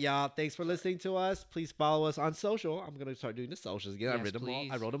 All right, y'all. Thanks for listening to us. Please follow us on social. I'm gonna start doing the socials again. I Yes, read them all. I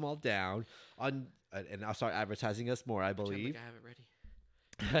please. wrote them all down and I'll start advertising us more. I Pretend believe. like I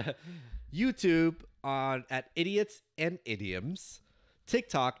have it ready. YouTube at Idiots and Idioms,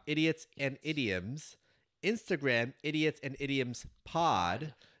 TikTok Idiots and Idioms, Instagram Idiots and Idioms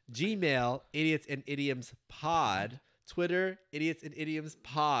Pod, Gmail Idiots and Idioms Pod, Twitter Idiots and Idioms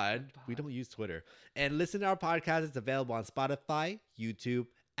Pod. We don't use Twitter. And listen to our podcast. It's available on Spotify, YouTube,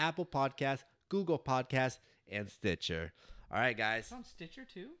 Apple Podcasts, Google Podcasts, and Stitcher. All right, guys. It's on Stitcher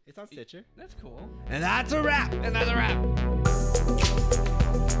too. It's on Stitcher. That's cool. And that's a wrap.